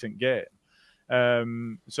decent game.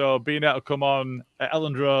 So being able to come on at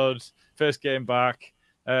Elland Road, first game back,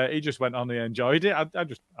 he just went on and enjoyed it.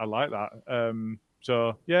 I like that.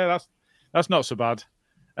 So yeah, that's not so bad.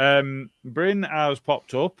 Bryn has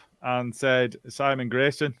popped up and said Simon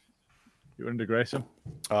Grayson. You were under Grayson.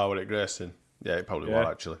 Oh, were it Grayson? Yeah, it probably was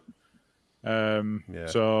actually.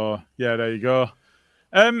 So yeah, there you go.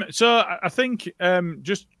 So I think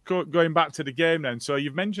just going back to the game then. So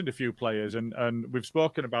you've mentioned a few players and we've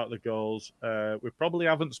spoken about the goals. We probably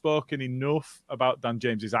haven't spoken enough about Dan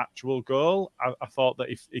James's actual goal. I thought that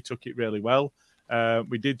he took it really well.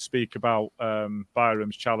 We did speak about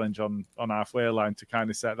Byram's challenge on halfway line to kind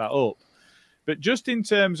of set that up. But just in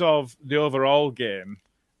terms of the overall game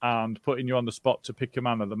and putting you on the spot to pick a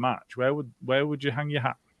man of the match, where would you hang your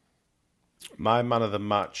hat? My man of the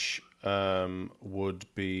match would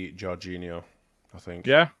be Jorginho, I think.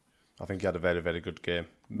 Yeah? I think he had a very, very good game.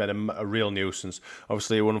 Made a real nuisance.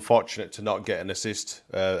 Obviously, he was unfortunate to not get an assist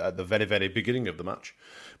at the very, very beginning of the match,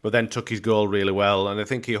 but then took his goal really well, and I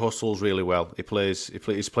think he hustles really well.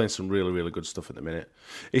 He's playing some really, really good stuff at the minute.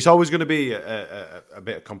 It's always going to be a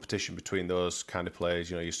bit of competition between those kind of players,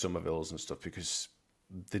 your Somervilles and stuff, because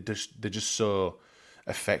they're just so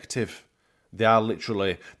effective. They are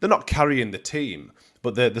literally, they're not carrying the team,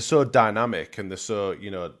 but they're so dynamic and they're so,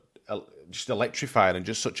 just electrifying and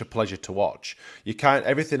just such a pleasure to watch.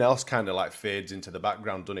 Everything else kind of like fades into the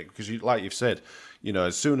background, doesn't it? Because like you've said,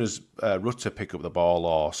 as soon as Rutter pick up the ball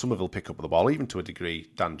or Somerville pick up the ball, even to a degree,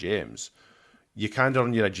 Dan James, you're kind of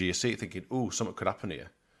on your edge of your seat thinking, "Ooh, something could happen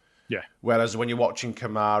here." Yeah. Whereas when you're watching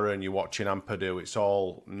Kamara and you're watching Ampadu, it's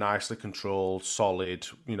all nicely controlled, solid,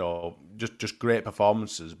 just great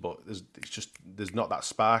performances. But there's not that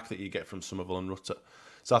spark that you get from Somerville and Rutter.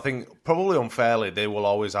 So I think probably unfairly they will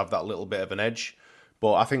always have that little bit of an edge.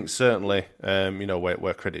 But I think certainly,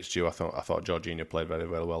 where credit's due, I thought Jorginho played very,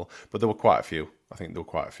 very well. But there were quite a few. I think there were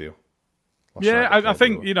quite a few. I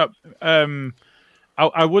think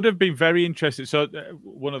I would have been very interested. So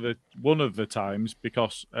one of the times,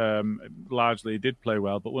 because largely he did play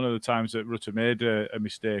well, but one of the times that Rutter made a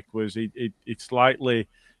mistake was he slightly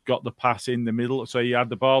got the pass in the middle. So he had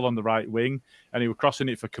the ball on the right wing and he was crossing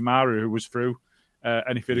it for Kamara, who was through.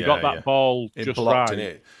 And if he'd have got that ball just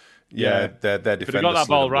right, their defenders if he'd have got that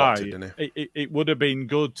ball right, it would have been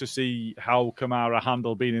good to see how Kamara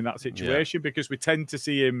handled being in that situation, because we tend to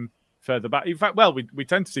see him further back. In fact, we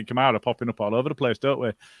tend to see Kamara popping up all over the place, don't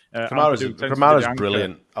we? Kamara's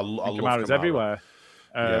brilliant. I love Kamara's Kamara. Everywhere.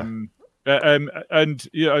 And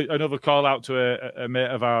another call out to a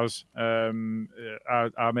mate of ours,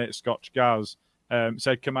 our mate Scotch Gaz,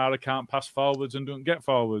 said Kamara can't pass forwards and don't get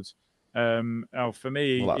forwards. For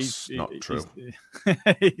me, that's not true.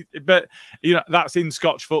 But that's in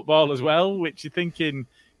Scotch football as well, which you're thinking,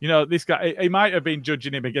 this guy, he might have been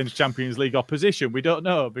judging him against Champions League opposition. We don't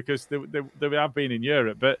know, because they have been in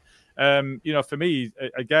Europe. But for me,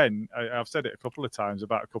 again, I've said it a couple of times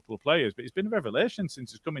about a couple of players, but it's been a revelation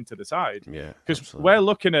since he's come into the side. Yeah, because we're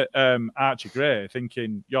looking at Archie Gray,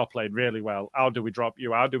 thinking you're playing really well. How do we drop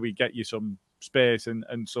you? How do we get you some space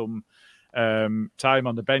and some time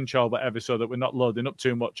on the bench or whatever, so that we're not loading up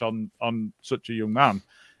too much on such a young man?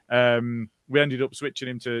 We ended up switching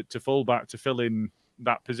him to fullback to fill in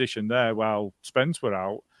that position there while Spence were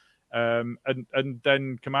out, and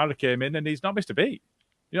then Kamara came in and he's not missed a beat.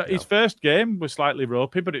 His first game was slightly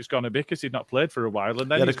ropey, but it's gone a bit because he'd not played for a while. And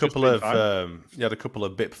then he had a couple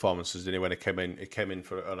of bit performances, didn't he? When he came in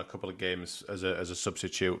on a couple of games as a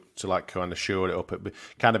substitute to like kind of shore it up,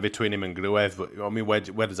 kind of between him and Gruev. But I mean, where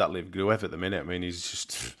does that leave Gruev at the minute? I mean, he's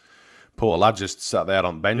just poor lad just sat there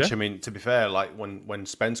on bench. Yeah. I mean, to be fair, like when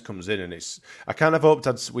Spence comes in, and I kind of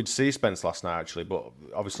hoped we'd see Spence last night actually, but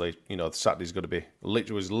obviously, Saturday's going to be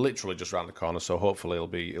was literally just round the corner, so hopefully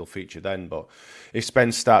he'll feature then. But if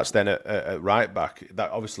Spence starts then at right back,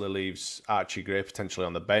 that obviously leaves Archie Gray potentially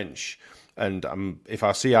on the bench. And if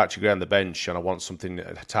I see Archie Gray on the bench and I want something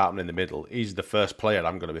Tartan in the middle, he's the first player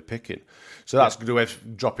I'm going to be picking. So that's going to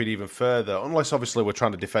drop it even further. Unless obviously we're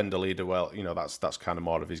trying to defend a leader well, that's kind of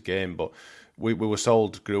more of his game. But we were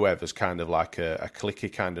sold Gruev as kind of like a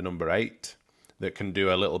clicky kind of number 8 that can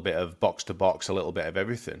do a little bit of box to box, a little bit of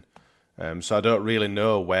everything. So I don't really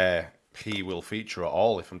know where he will feature at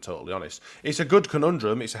all, if I'm totally honest. It's a good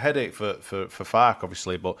conundrum. It's a headache for Farke,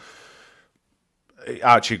 obviously, but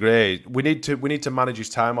Archie Gray, we need to manage his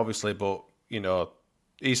time, obviously, but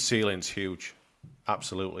his ceiling's huge,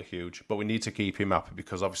 absolutely huge. But we need to keep him happy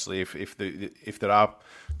because obviously, if there are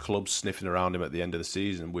clubs sniffing around him at the end of the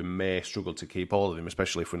season, we may struggle to keep hold of him,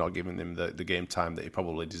 especially if we're not giving him the game time that he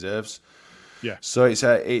probably deserves. Yeah. So it's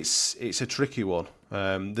a tricky one.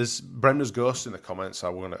 There's Brenda's Ghost in the comments.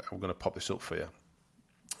 I'm gonna pop this up for you.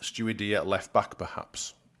 Stewie D at left back,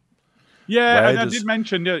 perhaps. Yeah, and I did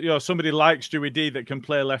mention somebody like Stewie D that can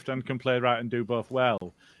play left and can play right and do both well.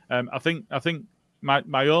 I think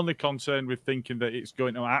my only concern with thinking that it's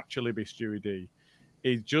going to actually be Stewie D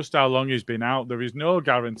is just how long he's been out. There is no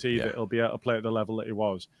guarantee that he'll be able to play at the level that he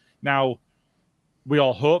was. Now, we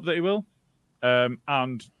all hope that he will,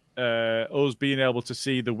 and us being able to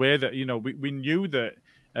see the way that we knew that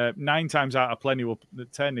 9 times out of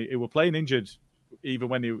 10 he was playing injured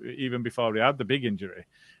even before he had the big injury.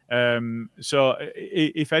 So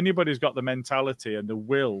if anybody's got the mentality and the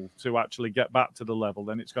will to actually get back to the level,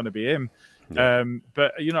 then it's going to be him. Yeah.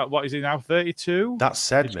 But what is he now? 32. That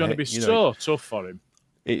said, it's going to be so tough for him.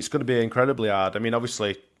 It's going to be incredibly hard. I mean,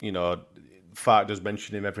 obviously, Farke does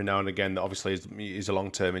mention him every now and again. That obviously he's a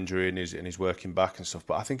long-term injury and he's working back and stuff.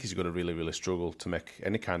 But I think he's going to really, really struggle to make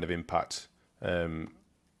any kind of impact.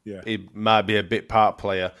 It might be a bit part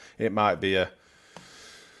player. It might be a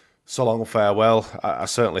so long farewell. I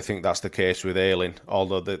certainly think that's the case with Ayling,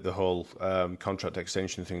 although the whole contract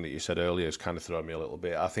extension thing that you said earlier has kind of thrown me a little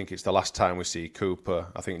bit. I think it's the last time we see Cooper.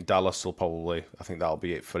 I think Dallas I think that'll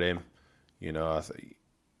be it for him.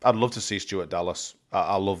 I'd love to see Stuart Dallas.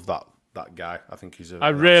 I love that guy. I think he's I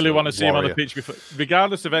really want to see him on the pitch,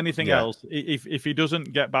 regardless of anything else. If he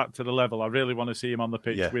doesn't get back to the level, I really want to see him on the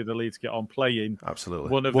pitch with the Leeds get on playing. Absolutely,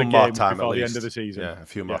 one more games time before the end of the season. Yeah, a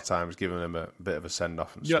few more times, giving him a bit of a send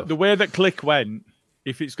off and stuff. The way that Click went,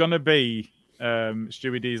 if it's going to be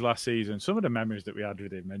Stewie D's last season, some of the memories that we had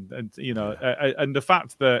with him, and and the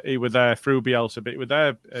fact that he was there through Bielsa, but he was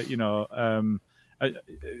there,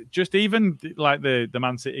 just even like the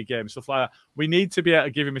Man City game, stuff like that. We need to be able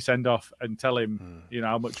to give him a send off and tell him,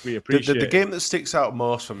 how much we appreciate. The game that sticks out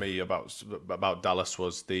most for me about Dallas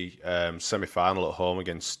was the semi-final at home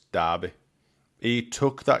against Derby. He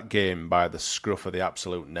took that game by the scruff of the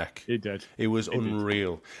absolute neck. He did. It was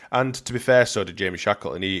unreal. And to be fair, so did Jamie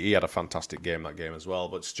Shackleton. He had a fantastic game that game as well.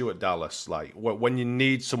 But Stuart Dallas, like when you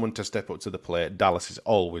need someone to step up to the plate, Dallas is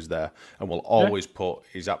always there and will always put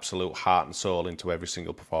his absolute heart and soul into every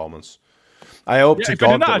single performance. I hope to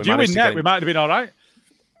God that we might have been all right.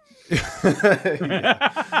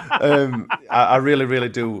 I really, really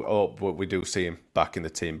do hope we do see him back in the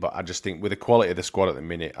team, but I just think with the quality of the squad at the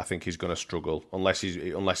minute, I think he's going to struggle unless,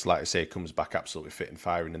 like I say, comes back absolutely fit and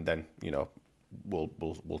firing, and then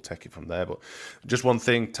we'll take it from there. But just one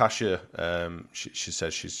thing, Tasha, she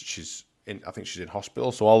says she's in. I think she's in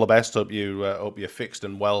hospital, so all the best. Hope you're fixed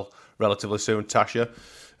and well relatively soon, Tasha.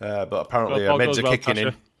 But apparently meds are kicking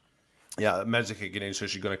in. Yeah, meds are kicking in, so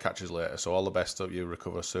she's going to catch us later. So all the best. Hope you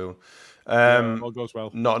recover soon. All goes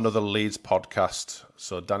well. Not another Leeds podcast.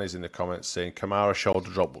 So Danny's in the comments saying Kamara shoulder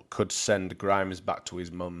drop could send Grimes back to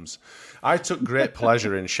his mum's. I took great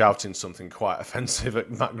pleasure in shouting something quite offensive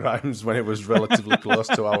at Matt Grimes when it was relatively close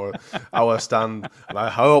to our stand. And I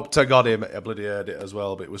hope to God he bloody heard it as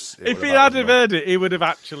well. But if he had heard it, he would have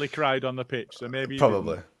actually cried on the pitch. So maybe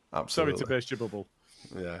probably. Absolutely. Sorry to burst your bubble.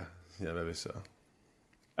 Yeah, maybe so.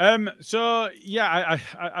 So yeah,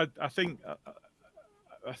 I think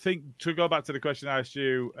to go back to the question I asked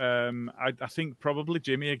you, I think probably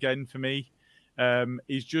Jimmy again for me.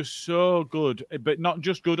 He's just so good, but not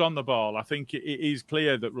just good on the ball. I think it is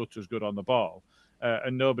clear that Rutter's good on the ball,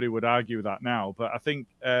 and nobody would argue that now. But I think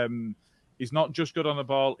he's not just good on the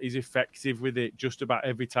ball; he's effective with it just about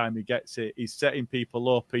every time he gets it. He's setting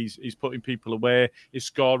people up, he's putting people away, he's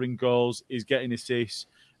scoring goals, he's getting assists.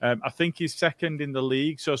 I think he's second in the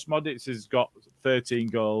league. So Smodic has got 13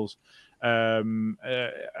 goals, and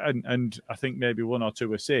I think maybe 1 or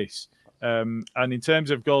 2 assists. And in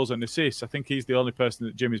terms of goals and assists, I think he's the only person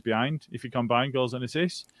that Jimmy's behind if you combine goals and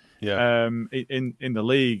assists. Yeah. In the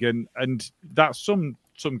league, and that's some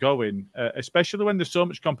going, especially when there's so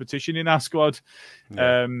much competition in our squad.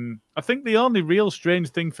 Yeah. I think the only real strange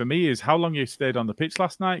thing for me is how long he stayed on the pitch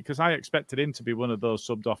last night, because I expected him to be one of those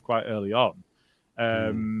subbed off quite early on.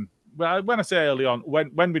 Well, when I say early on,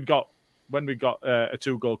 when we got a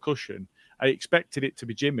 2-goal cushion, I expected it to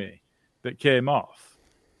be Jimmy that came off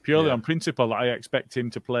purely on principle that I expect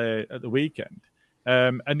him to play at the weekend.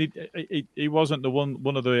 And he wasn't the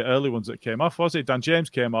one of the early ones that came off, was it? Dan James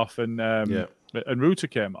came off and Ruta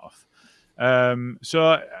came off.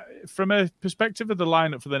 So from a perspective of the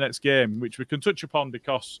lineup for the next game, which we can touch upon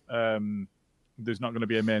because there's not going to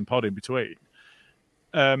be a main pod in between,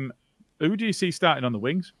 who do you see starting on the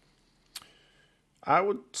wings? I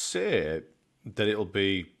would say that it'll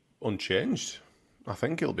be unchanged. I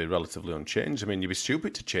think it'll be relatively unchanged. I mean, you'd be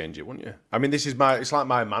stupid to change it, wouldn't you? I mean, it's like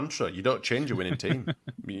my mantra. You don't change a winning team.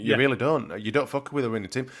 You really don't. You don't fuck with a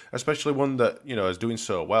winning team, especially one that, is doing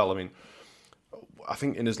so well. I mean, I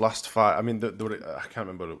think in his last 5, I mean, I can't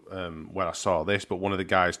remember where I saw this, but one of the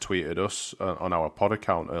guys tweeted us on our pod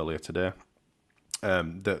account earlier today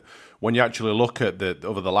that when you actually look at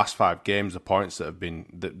over the last 5 games, the points that have been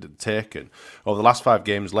taken, over the last 5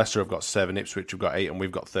 games, Leicester have got 7, Ipswich have got 8, and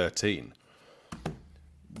we've got 13.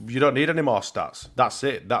 You don't need any more stats. That's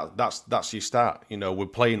it. That's your start. We're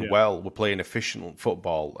playing well. We're playing efficient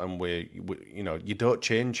football, and you don't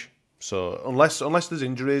change. So unless there's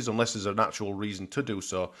injuries, unless there's an actual reason to do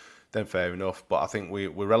so, then fair enough. But I think we're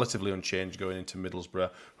relatively unchanged going into Middlesbrough,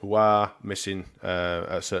 who are missing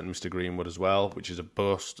a certain Mr. Greenwood as well, which is a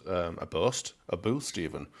boost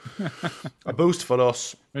even, a boost for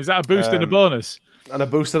us. Is that a boost and a bonus? And a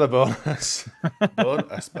boost and a bonus.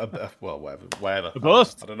 Well, whatever. A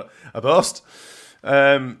boost? I don't know. A boost.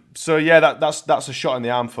 So yeah, that's a shot in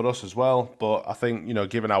the arm for us as well. But I think,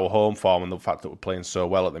 given our home form and the fact that we're playing so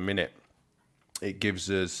well at the minute, it gives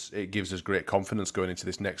us great confidence going into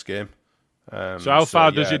this next game. So how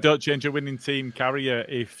far does your don't change a winning team carry you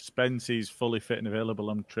if Spence is fully fit and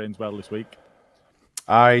available and trains well this week?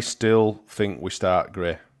 I still think we start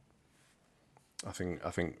Gray. I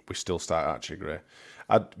think we still start Archie Gray,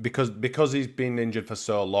 because he's been injured for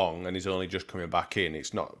so long and he's only just coming back in.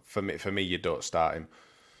 It's not for me. You don't start him,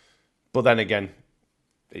 but then again,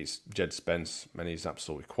 it's Jed Spence and he's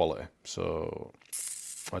absolutely quality. So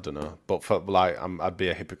I don't know, but I'd be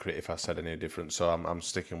a hypocrite if I said any different. So I'm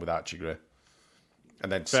sticking with Archie Gray,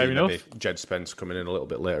 and then see maybe Jed Spence coming in a little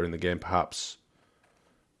bit later in the game, perhaps.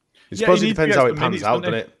 I suppose it depends how it pans out,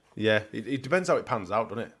 doesn't it? Yeah, it depends how it pans out,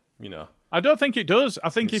 doesn't it? I don't think it does. I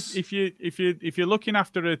think if you're looking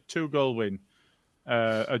after a 2-goal win,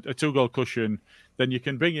 a 2-goal cushion, then you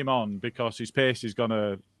can bring him on because his pace is going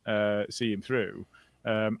to see him through.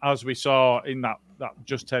 As we saw in that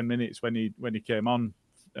just 10 minutes when he came on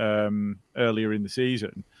earlier in the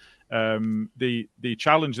season, the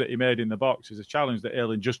challenge that he made in the box is a challenge that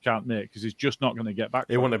Ayling just can't make because he's just not going to get back.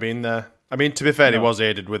 He wouldn't have been there. I mean, to be fair, he was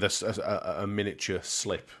aided with a miniature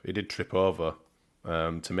slip. He did trip over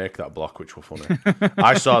to make that block, which was funny.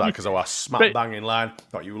 I saw that because I was smack bang in line.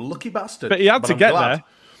 Thought, you lucky bastard. But he had to get there.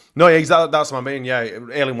 No, yeah, exactly. That's what I mean. Yeah,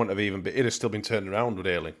 Ayling wouldn't have even been. He'd have still been turned around with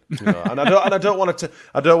Ayling. And I don't want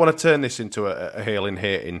to turn this into a Ayling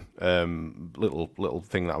hating little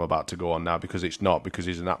thing that I'm about to go on now, because it's not. Because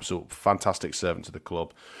he's an absolute fantastic servant to the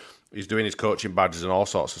club. He's doing his coaching badges and all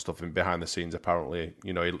sorts of stuff behind the scenes. Apparently,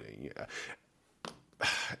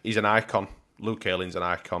 he's an icon. Luke Ayling's an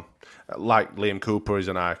icon. Like Liam Cooper is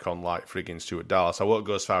an icon, like frigging Stuart Dallas. I won't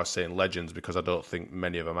go as far as saying legends because I don't think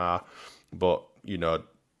many of them are. But,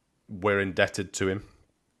 we're indebted to him.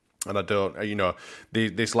 And I don't,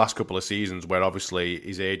 this last couple of seasons where obviously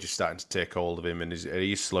his age is starting to take hold of him and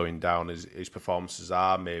he's slowing down, his performances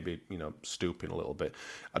are maybe, stooping a little bit.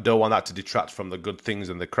 I don't want that to detract from the good things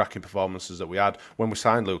and the cracking performances that we had. When we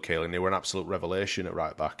signed Luke Ayling, they were an absolute revelation at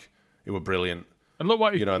right back. He were brilliant. And look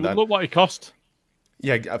what he cost.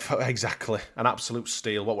 Yeah, exactly. An absolute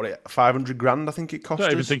steal. What were it? 500 grand, I think it cost.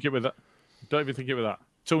 Don't even think it with that. 200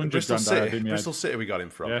 grand. Bristol City, we got him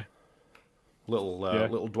from. Yeah.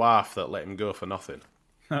 Little dwarf that let him go for nothing.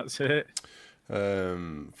 That's it.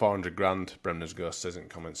 400 grand. Bremner's Ghost isn't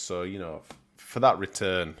comments. So for that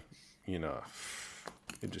return,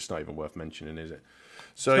 it's just not even worth mentioning, is it?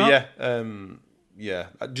 So yeah. Yeah.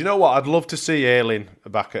 Do you know what? I'd love to see Ayling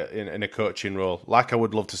back in a coaching role, like I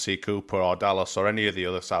would love to see Cooper or Dallas or any of the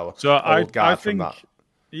other old guys from that.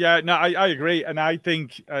 Yeah, no, I agree. And I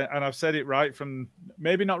think, and I've said it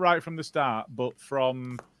maybe not right from the start, but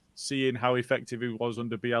from seeing how effective he was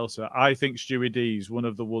under Bielsa, I think Stewie D is one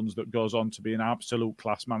of the ones that goes on to be an absolute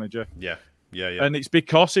class manager. Yeah. And it's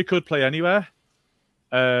because he could play anywhere.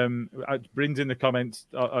 Bryn's in the comments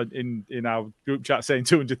in our group chat saying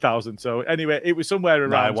 200,000. So anyway, it was somewhere around.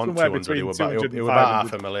 No, I want somewhere 200. between 200 it was about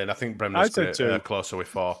 500,000. I think Bremner's closer with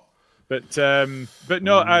 4. But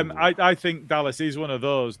no, I think Dallas is one of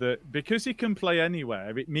those that because he can play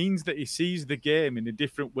anywhere, it means that he sees the game in a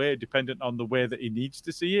different way, dependent on the way that he needs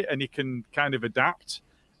to see it, and he can kind of adapt.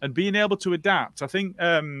 And being able to adapt, I think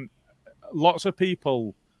lots of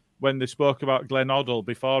people, when they spoke about Glenn Hoddle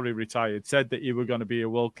before he retired, said that he was going to be a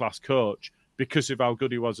world-class coach because of how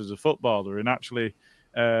good he was as a footballer. And actually,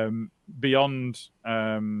 beyond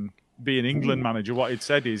being England manager, what he'd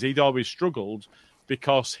said is he'd always struggled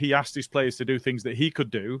because he asked his players to do things that he could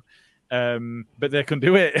do, but they couldn't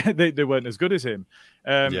do it. they weren't as good as him.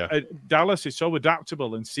 Dallas is so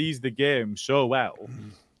adaptable and sees the game so well.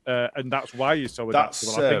 And that's why he's so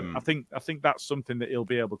adaptable. I think that's something that he'll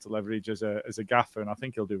be able to leverage as a gaffer, and I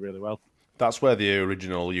think he'll do really well. That's where the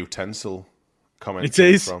original utensil comment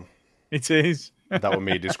came from. It is. That was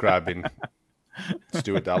me describing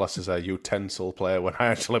Stuart Dallas as a utensil player when I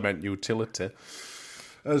actually meant utility.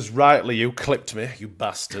 As rightly you clipped me, you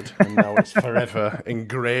bastard, and now it's forever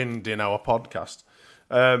ingrained in our podcast.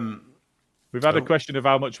 We've had a question of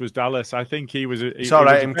how much was Dallas. I think he was. It's all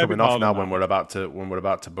right. Him coming off now when we're about to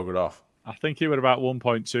bugger off. I think he was about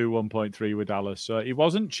 1.2, 1.3 with Dallas. So he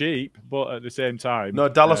wasn't cheap, but at the same time, no,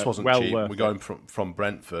 Dallas wasn't cheap. We're going from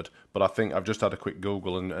Brentford, but I think I've just had a quick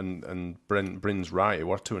Google and Bryn's right. It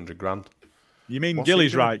was 200,000. You mean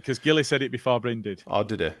Gilly's right? Because Gilly said it before Bryn did. Oh,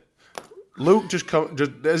 did he? Luke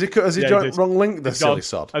has he joined wrong link? The silly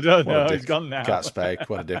sod. I don't know. He's gone now. Cat spake.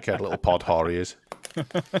 What a dickhead, little pod whore he is.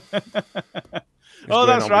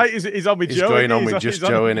 That's right. He's on with Joe. He's going on with just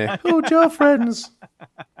Joe, in here. Oh, Joe friends.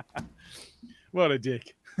 What a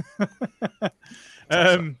dick.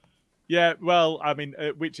 Yeah, well, I mean,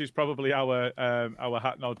 which is probably our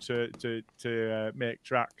hat nod to make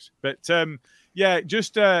tracks. But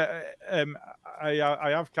just I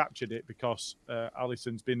have captured it because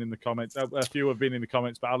Alison's been in the comments. A few have been in the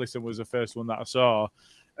comments, but Alison was the first one that I saw.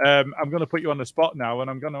 I'm going to put you on the spot now, and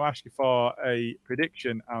I'm going to ask you for a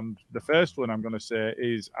prediction. And the first one I'm going to say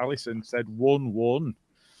is Alison said 1-1.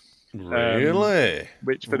 Really?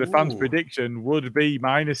 Which for the fans' prediction would be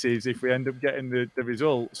minuses if we end up getting the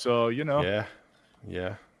result. So, Yeah.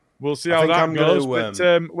 We'll see how that goes.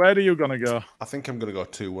 But where are you going to go? I think I'm going to go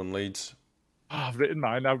 2-1 Leeds. Oh, I've written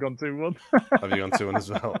mine. I've gone 2-1. Have you gone 2-1 as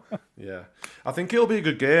well? Yeah. I think it'll be a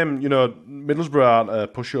good game. Middlesbrough aren't a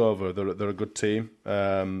pushover. They're a good team.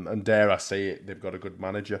 And dare I say it, they've got a good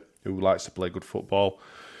manager who likes to play good football.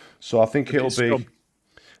 So I think it'll be... Scum.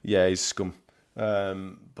 Yeah, he's scum.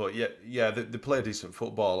 But they play decent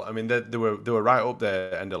football. I mean, they were right up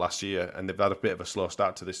there end of last year, and they've had a bit of a slow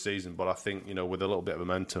start to this season. But I think with a little bit of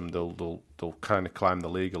momentum, they'll kind of climb the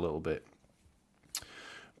league a little bit.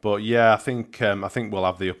 But yeah, I think we'll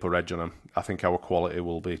have the upper edge on them. I think our quality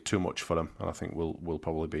will be too much for them, and I think we'll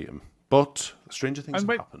probably beat them. But stranger things have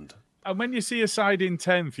happened. And when you see a side in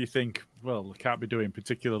 10th, you think, well, they can't be doing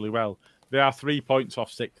particularly well. They are 3 points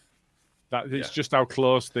off 6th. It's just how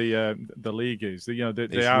close the league is. They are really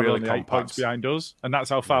only compact. 8 points behind us, and that's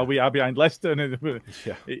how far we are behind Leicester.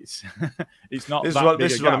 Yeah. It's not.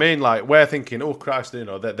 This is what I mean. Like, we're thinking, oh Christ,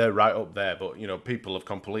 they're right up there, but people have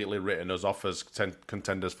completely written us off as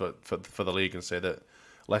contenders for the league and say that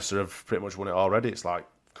Leicester have pretty much won it already. It's like,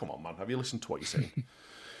 come on, man, have you listened to what you're saying?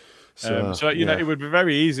 It would be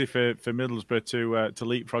very easy for Middlesbrough to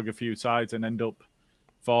leapfrog a few sides and end up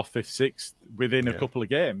 4th, 5th, 6th within a couple of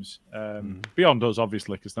games. Beyond us,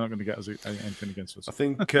 obviously, because they're not going to get us anything against us. I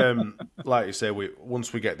think, like you say,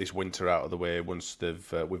 once we get this winter out of the way, once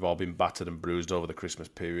we've all been battered and bruised over the Christmas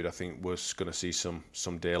period, I think we're going to see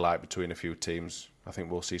some daylight between a few teams. I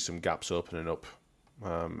think we'll see some gaps opening up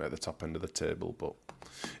at the top end of the table. But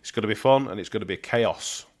it's going to be fun and it's going to be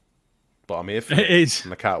chaos. But I'm here for it. It is.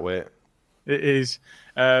 And I can't wait. It is.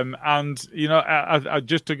 I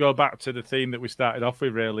just to go back to the theme that we started off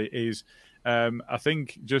with, really, is I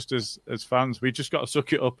think just as fans, we just got to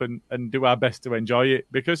suck it up and do our best to enjoy it,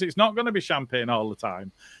 because it's not going to be champagne all the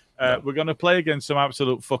time. No. We're going to play against some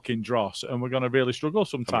absolute fucking dross, and we're going to really struggle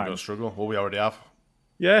sometimes. We're going to struggle. Well, we already have.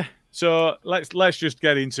 Yeah. So let's just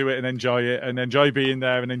get into it and enjoy being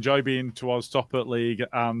there and enjoy being towards top at league.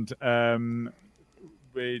 And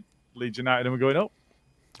we Leeds United and we're going up.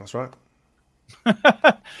 That's right.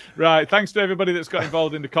 Right, thanks to everybody that's got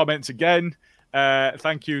involved in the comments again.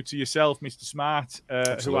 Thank you to yourself, Mr. Smart,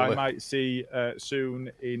 who I might see soon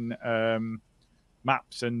in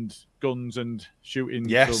maps and guns and shooting.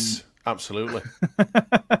 Yes, absolutely.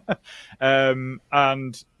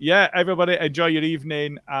 And yeah, everybody enjoy your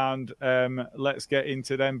evening, and let's get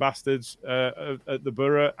into them bastards at the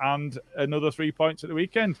Borough and another 3 points at the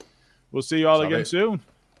weekend. We'll see you all again soon.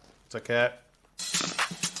 Take care.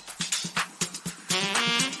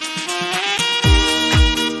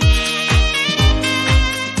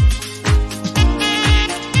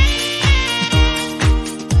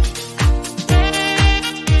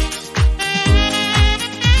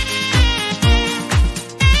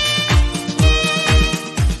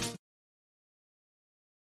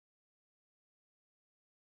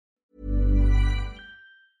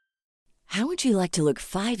 How would you like to look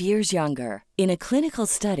 5 years younger? In a clinical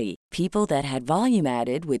study, people that had volume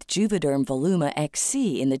added with Juvederm Voluma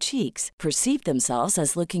XC in the cheeks perceived themselves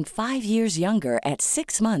as looking 5 years younger at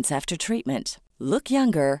 6 months after treatment. Look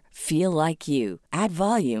younger, feel like you. Add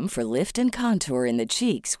volume for lift and contour in the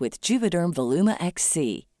cheeks with Juvederm Voluma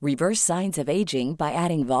XC. Reverse signs of aging by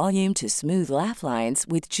adding volume to smooth laugh lines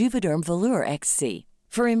with Juvederm Volure XC.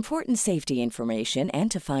 For important safety information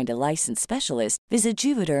and to find a licensed specialist, visit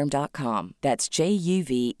Juvederm.com. That's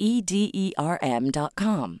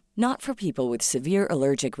JUVEDERM.com. Not for people with severe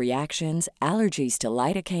allergic reactions, allergies to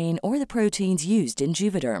lidocaine, or the proteins used in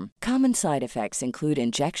Juvederm. Common side effects include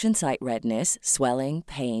injection site redness, swelling,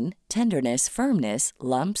 pain, tenderness, firmness,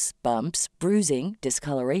 lumps, bumps, bruising,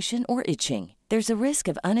 discoloration, or itching. There's a risk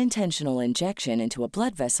of unintentional injection into a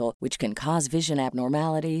blood vessel, which can cause vision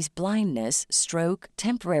abnormalities, blindness, stroke,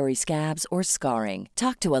 temporary scabs, or scarring.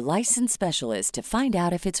 Talk to a licensed specialist to find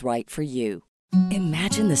out if it's right for you.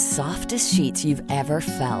 Imagine the softest sheets you've ever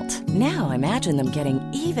felt. Now imagine them getting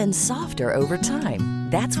even softer over time.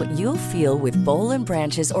 That's what you'll feel with Boll &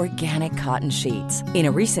 Branch's organic cotton sheets. In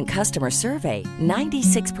a recent customer survey,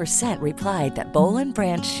 96% replied that Boll &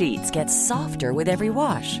 Branch sheets get softer with every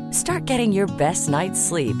wash. Start getting your best night's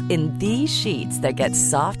sleep in these sheets that get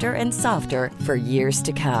softer and softer for years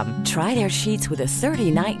to come. Try their sheets with a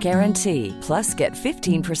 30-night guarantee. Plus, get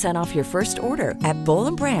 15% off your first order at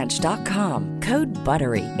bollandbranch.com. Code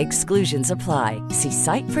BUTTERY. Exclusions apply. See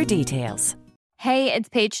site for details. Hey, it's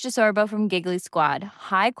Paige DeSorbo from Giggly Squad.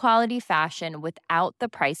 High quality fashion without the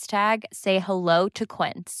price tag. Say hello to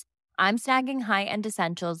Quince. I'm snagging high-end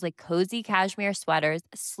essentials like cozy cashmere sweaters,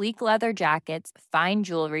 sleek leather jackets, fine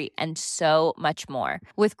jewelry, and so much more.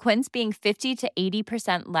 With Quince being 50 to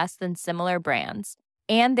 80% less than similar brands.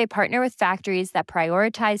 And they partner with factories that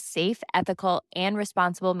prioritize safe, ethical, and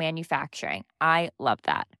responsible manufacturing. I love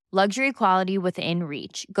that. Luxury quality within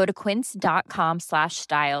reach. Go to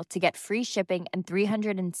quince.com/style to get free shipping and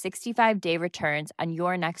 365-day returns on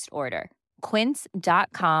your next order.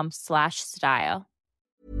 Quince.com/style.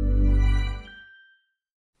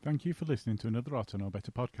 Thank you for listening to another Ought to Know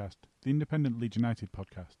Better podcast, the Independent Leeds United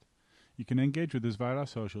podcast. You can engage with us via our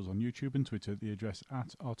socials on YouTube and Twitter at the address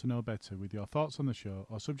 @OughToKnowBetter with your thoughts on the show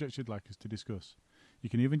or subjects you'd like us to discuss. You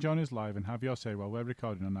can even join us live and have your say while we're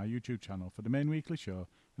recording on our YouTube channel for the main weekly show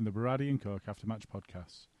and the Berardi and Coke after-match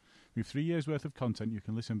podcasts. We've 3 years' worth of content you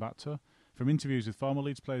can listen back to, from interviews with former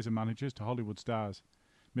Leeds players and managers to Hollywood stars.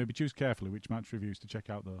 Maybe choose carefully which match reviews to check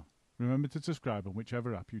out though. Remember to subscribe on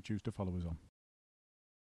whichever app you choose to follow us on.